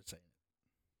 I'm just saying.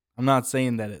 I'm not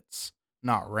saying that it's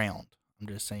not round. I'm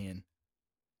just saying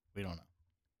we don't know.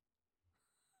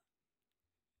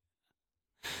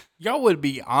 Y'all would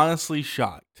be honestly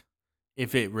shocked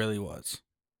if it really was.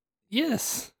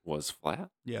 Yes. Was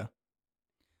flat? Yeah.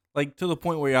 Like, to the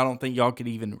point where I don't think y'all could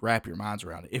even wrap your minds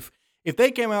around it. If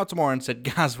they came out tomorrow and said,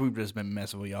 guys, we've just been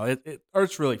messing with y'all,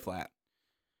 Earth's really flat,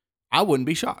 I wouldn't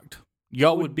be shocked.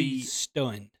 Y'all would be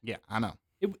stunned. Yeah, I know.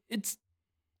 It's.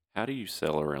 How do you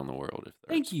sail around the world if the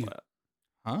Thank Earth's you. flat?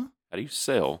 Huh? How do you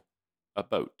sail a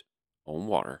boat on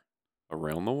water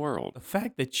around the world The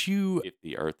fact that you... if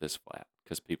the Earth is flat?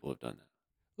 Because people have done that.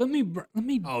 Let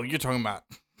me. Oh, you're talking about...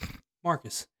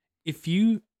 Marcus, if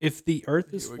the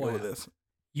Earth is Here we go with flat, this.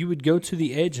 you would go to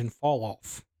the edge and fall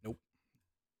off. Nope.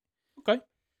 Okay.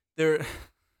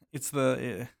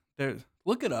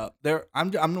 Look it up.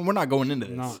 We're not going into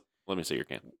this. No. Let me see your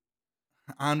can.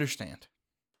 I understand.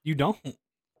 You don't.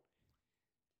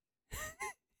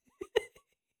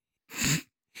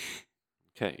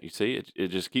 Okay, you see, it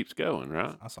just keeps going,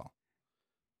 right? I saw.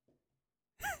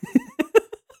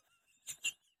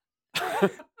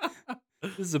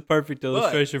 This is a perfect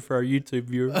illustration for our YouTube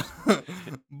viewers.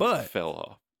 But Fell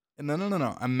off.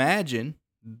 no. Imagine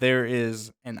there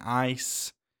is an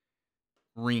ice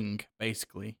ring,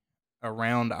 basically,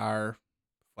 around our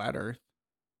flat Earth.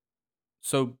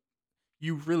 So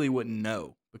you really wouldn't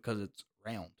know because it's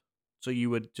round. So you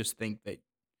would just think that.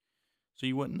 So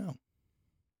you wouldn't know.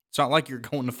 It's not like you're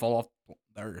going to fall off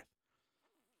the Earth.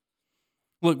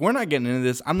 Look, we're not getting into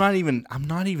this. I'm not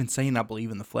even saying I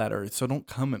believe in the flat Earth, so don't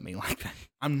come at me like that.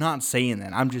 I'm not saying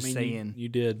that. I'm just saying you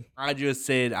did. I just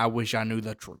said I wish I knew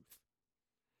the truth.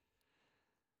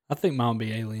 I think mine would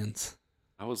be aliens.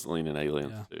 I was leaning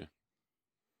aliens too.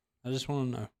 I just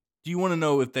want to know. Do you want to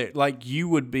know if they like you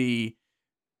would be?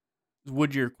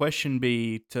 Would your question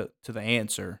be to the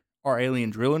answer? Are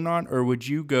aliens real or not? Or would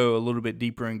you go a little bit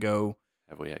deeper and go,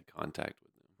 have we had contact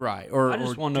with them? Right. Or I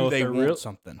just want to do know if they they're want real.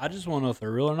 something? I just want to know if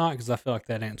they're real or not because I feel like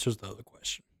that answers the other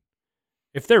question.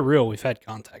 If they're real, we've had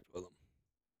contact with them.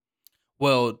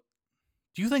 Well,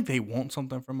 do you think they want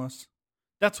something from us?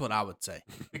 That's what I would say.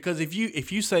 Because if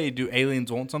you say, do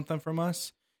aliens want something from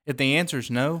us? If the answer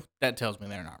is no, that tells me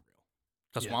they're not real.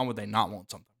 Because why would they not want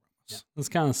something from us? Yeah. It's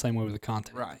kind of the same way with the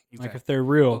contact. Right. Exactly. Like if they're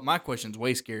real. Well, my question's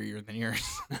way scarier than yours.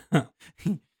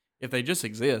 If they just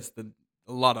exist, then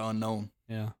a lot of unknown.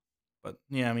 Yeah. But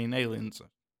yeah, I mean, aliens.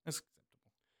 That's acceptable.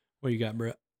 What you got,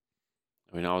 Brett?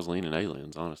 I mean, I was leaning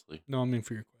aliens, honestly. No, I mean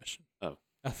for your question. Oh.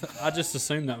 I just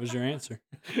assumed that was your answer.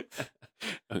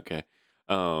 Okay.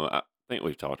 I think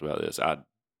we've talked about this.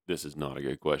 This is not a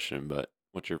good question, but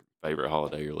what's your favorite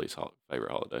holiday, your least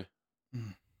favorite holiday?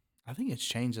 I think it's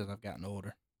changed as I've gotten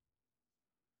older.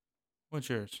 What's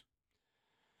yours?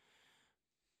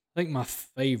 I think my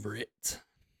favorite.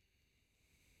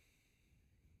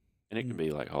 And it can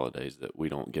be like holidays that we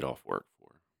don't get off work for.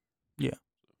 Yeah.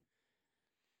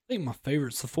 I think my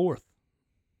favorite's the 4th.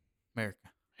 America.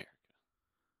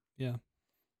 Yeah.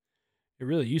 It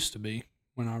really used to be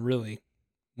when I really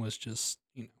was just,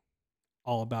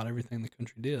 all about everything the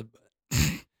country did. But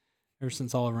ever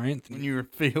since Oliver Anthony. When you were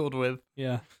filled with.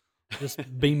 Yeah. Just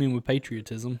beaming with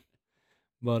patriotism.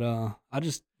 But I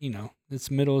just,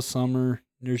 it's middle of summer.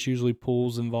 There's usually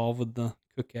pools involved with the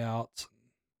cookouts.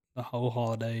 The whole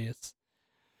holiday.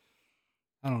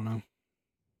 I don't know.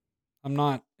 I'm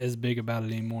not as big about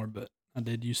it anymore, but I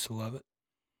did used to love it.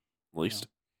 Least?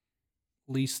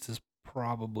 Least is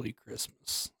probably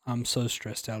Christmas. I'm so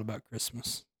stressed out about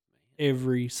Christmas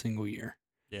every single year.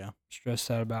 Yeah. Stressed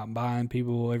out about buying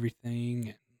people everything.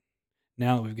 And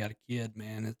now that we've got a kid,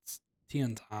 man, it's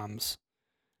 10 times.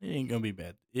 It ain't going to be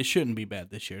bad. It shouldn't be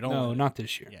bad this year. No, not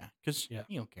this year. Yeah, because you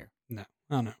don't care. No,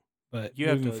 I know. But You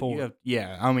have moving to, forward.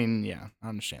 I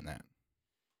understand that.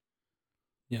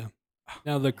 Yeah.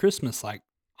 Now, the Christmas,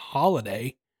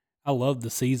 holiday, I love the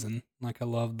season. I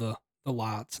love the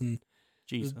lights and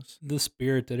Jesus. the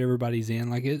spirit that everybody's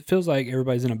in. It feels like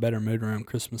everybody's in a better mood around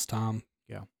Christmas time.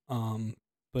 Yeah.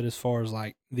 But as far as,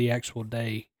 the actual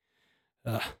day,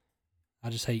 I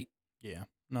just hate. Yeah.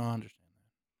 No, I understand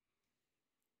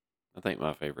that. I think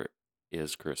my favorite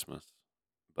is Christmas,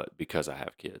 but because I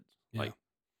have kids. Yeah.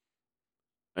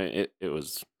 It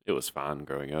was fine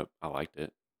growing up. I liked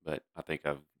it, but I think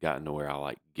I've gotten to where I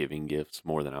like giving gifts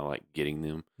more than I like getting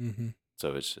them. Mm-hmm.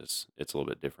 So it's a little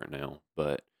bit different now.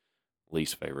 But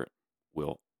least favorite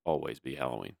will always be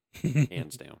Halloween,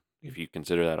 hands down. If you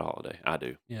consider that a holiday, I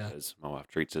do. Yeah. Because my wife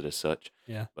treats it as such.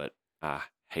 Yeah. But I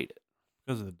hate it.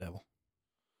 Because of the devil.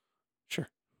 Sure.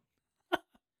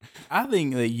 I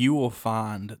think that you will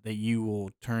find that you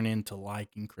will turn into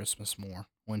liking Christmas more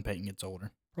when Peyton gets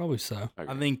older. Probably so.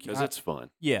 I think because it's fun.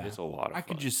 Yeah, it's a lot of fun. I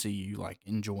could just see you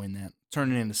enjoying that,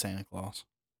 turning into Santa Claus.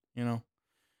 I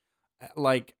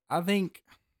think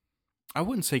I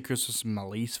wouldn't say Christmas is my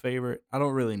least favorite. I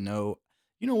don't really know.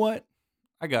 You know what?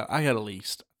 I got a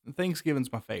least.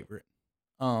 Thanksgiving's my favorite.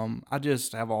 I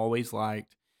just have always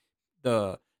liked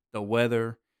the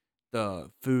weather, the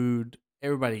food,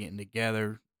 everybody getting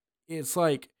together. It's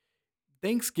like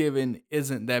Thanksgiving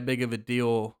isn't that big of a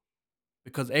deal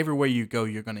because everywhere you go,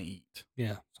 you're gonna eat.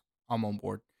 Yeah, I'm on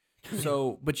board.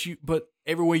 So, but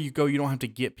everywhere you go, you don't have to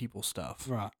get people stuff.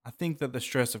 right. I think that the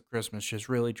stress of Christmas just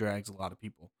really drags a lot of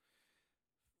people.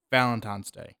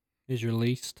 Valentine's Day is your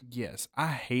least. Yes, I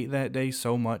hate that day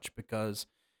so much because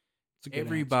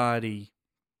everybody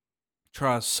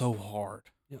tries so hard,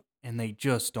 and they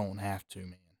just don't have to,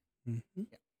 man. Mm-hmm.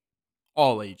 Yeah.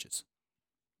 All ages.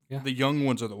 Yeah. The young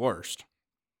ones are the worst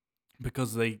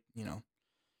because they,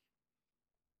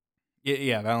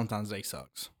 Yeah, Valentine's Day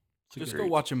sucks. Just go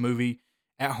watch a movie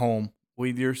at home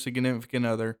with your significant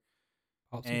other,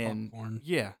 and popcorn.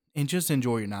 Yeah, and just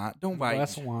enjoy your night. Don't buy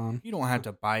glass of wine. You don't have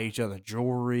to buy each other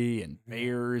jewelry and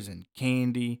bears and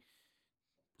candy.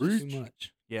 Too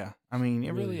much. Yeah, I mean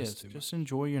it really is. Too Just much.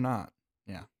 enjoy your night.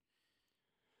 Yeah.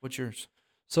 What's yours?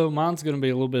 So mine's going to be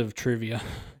a little bit of trivia.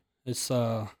 It's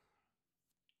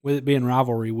with it being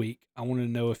rivalry week, I wanted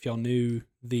to know if y'all knew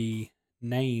the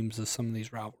names of some of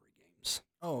these rivalry games.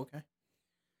 Oh, okay.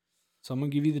 So I'm going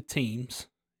to give you the teams,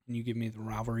 and you give me the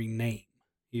rivalry name,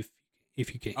 if you can.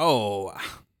 if you can. Oh,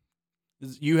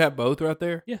 you have both right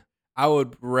there? Yeah. I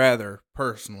would rather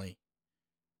personally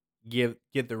get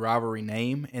the rivalry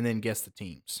name and then guess the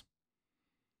teams.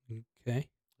 Okay.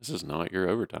 This is not your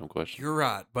overtime question. You're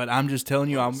right, but I'm just telling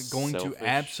you, What a I'm going selfish- to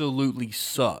absolutely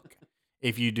suck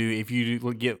if you do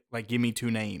give me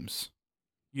 2 names.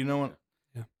 You know what?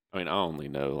 I mean, I only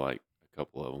know like a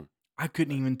couple of them. I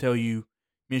couldn't even tell you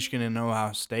Michigan and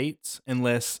Ohio State's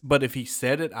but if he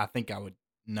said it, I think I would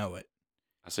know it.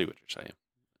 I see what you're saying.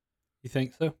 You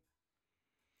think so?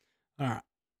 All right.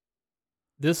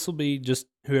 This will be just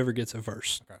whoever gets it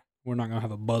first. Okay. We're not going to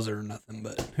have a buzzer or nothing,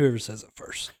 but whoever says it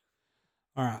first.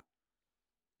 All right.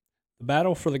 The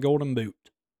battle for the Golden Boot.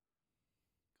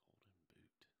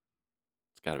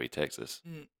 It's got to be Texas.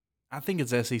 I think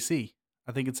it's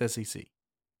SEC.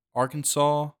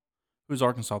 Arkansas. Who's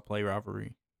Arkansas play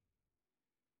rivalry?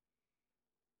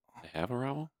 They have a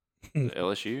rival? The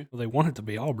LSU? Well, they want it to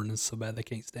be Auburn. It's so bad they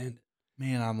can't stand it.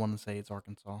 Man, I want to say it's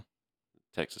Arkansas.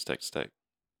 Texas Tech.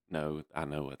 No, I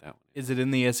know what that one is. Is it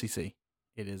in the SEC?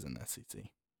 It is in the SEC.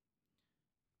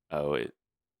 Oh, it's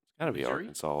got to be Missouri?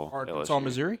 Arkansas. Arkansas, LSU.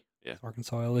 Missouri? Yeah.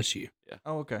 Arkansas, LSU.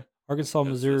 Oh, okay. Arkansas,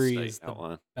 That's the Missouri state is the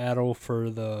outline. battle for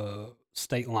the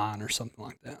state line or something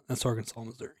like that. That's Arkansas,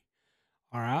 Missouri.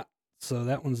 All right. So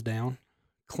that one's down.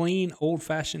 Clean,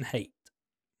 old-fashioned hate.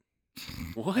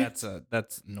 What?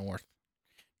 That's north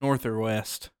or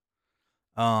west.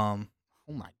 Oh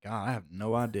my God, I have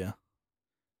no idea.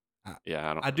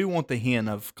 Yeah, I do want the hint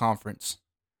of conference.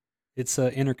 It's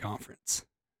an interconference.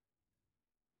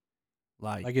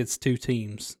 Like it's 2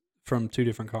 teams from 2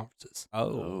 different conferences.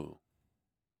 Oh.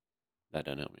 That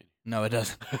doesn't help me. No, it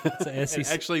doesn't. It's a SEC.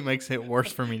 It actually makes it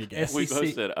worse for me to guess. We SEC.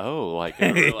 both said, like,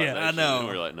 in Yeah, realization, I know. and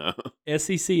we're like, no.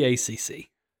 SEC, ACC.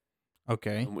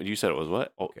 Okay. When you said it was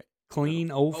what? Oh, Okay.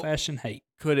 Clean, old-fashioned hate.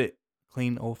 Could it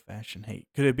clean old fashioned hate?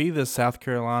 Could it be the South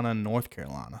Carolina and North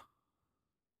Carolina?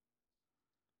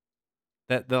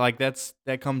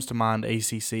 That comes to mind.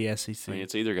 ACC, SEC. I mean,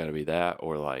 it's either got to be that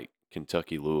or like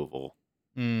Kentucky, Louisville.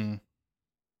 I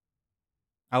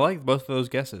like both of those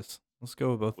guesses. Let's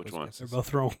go with both. Which those one? guesses. They're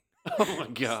both wrong. Oh my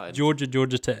God. Georgia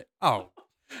Tech. Oh,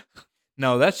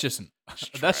 no, that's just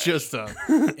Trash.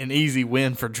 an easy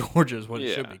win for Georgia is what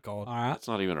it should Yeah. be called. All right. That's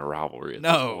not even a rivalry at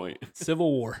No. this point.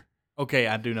 Civil War. Okay,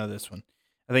 I do know this one.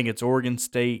 I think it's Oregon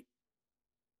State.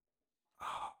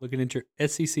 Looking at your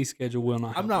SEC schedule will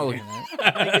not help I'm not you looking here.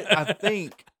 at it. I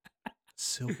think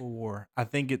Civil War. I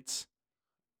think it's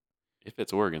If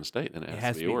it's Oregon State, then it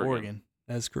has, to be Oregon.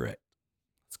 That's correct.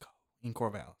 let's go in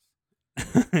Corvallis.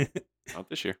 The Not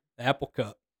this year. Apple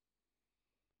Cup.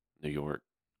 New York.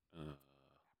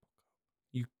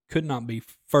 You could not be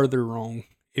further wrong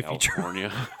if you try.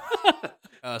 California.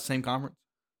 Same conference.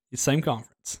 Same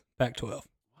conference. Pac-12.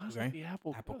 Why is Okay. it the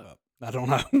Apple Apple Cup? Cup. I don't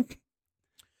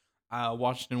know.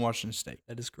 Washington State.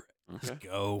 That is correct. Okay. Let's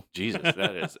go. Jesus,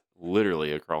 that is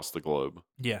literally across the globe.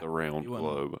 Yeah. The round You wouldn't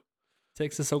know. globe.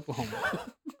 Texas,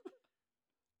 Oklahoma.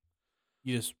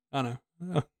 You just I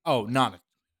know. not.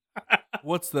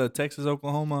 What's the Texas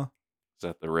Oklahoma? Is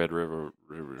that the Red River?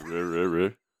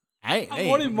 Hey,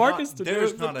 wanted Marcus to do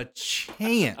There's it, but- not a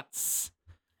chance.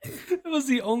 That was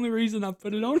the only reason I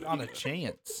put it on. Not a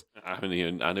chance. I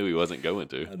knew he wasn't going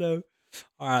to. I know.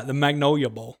 All right, the Magnolia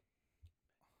Bowl.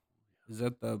 Is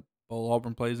that the bowl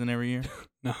Auburn plays in every year?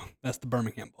 No, that's the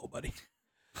Birmingham Bowl, buddy.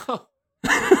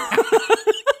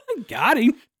 Got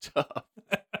him. Tough.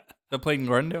 They played in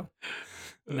Gardendale?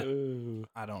 No.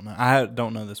 I don't know. I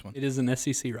don't know this one. It is an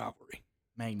SEC rivalry.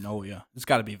 Magnolia. It's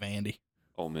got to be Vandy.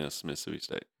 Ole Miss, Mississippi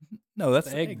State. No, that's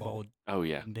The the Egg Egg Bowl. Bowl. Oh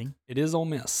yeah. Ding. It is Ole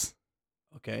Miss.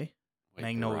 Okay. Wait, the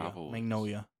Magnolia. rivals.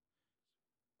 Magnolia.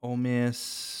 Ole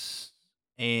Miss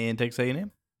and Texas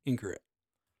A&M? Incorrect.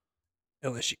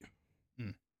 LSU.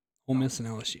 Hmm. Ole Miss and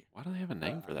LSU. Why do they have a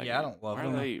name for that? Yeah, I game? don't love Why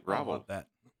them. are they I don't rival? love that.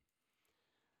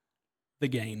 The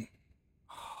game.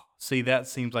 See, that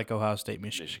seems like Ohio State,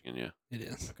 Michigan. Michigan, yeah. It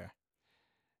is. Okay.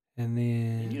 And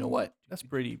then And you know what? That's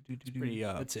pretty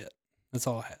that's it. That's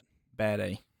all I had. bad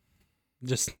A.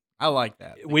 Just I like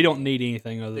that. we don't need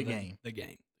anything other The than game. the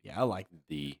game. Yeah, I like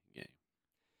The game.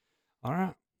 All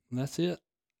right. That's it.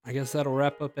 I guess that'll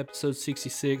wrap up episode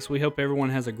 66. We hope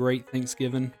everyone has a great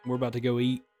Thanksgiving. We're about to go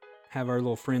eat, have our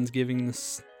little Friendsgiving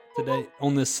this today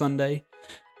on this Sunday.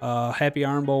 Happy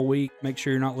Iron Bowl week. Make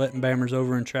sure you're not letting Bammers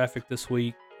over in traffic this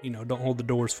week. You know, don't hold the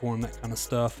doors for them, that kind of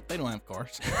stuff. They don't have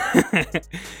cars.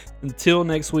 Until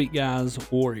next week, guys,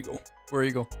 War Eagle. Where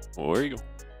you go? War Eagle.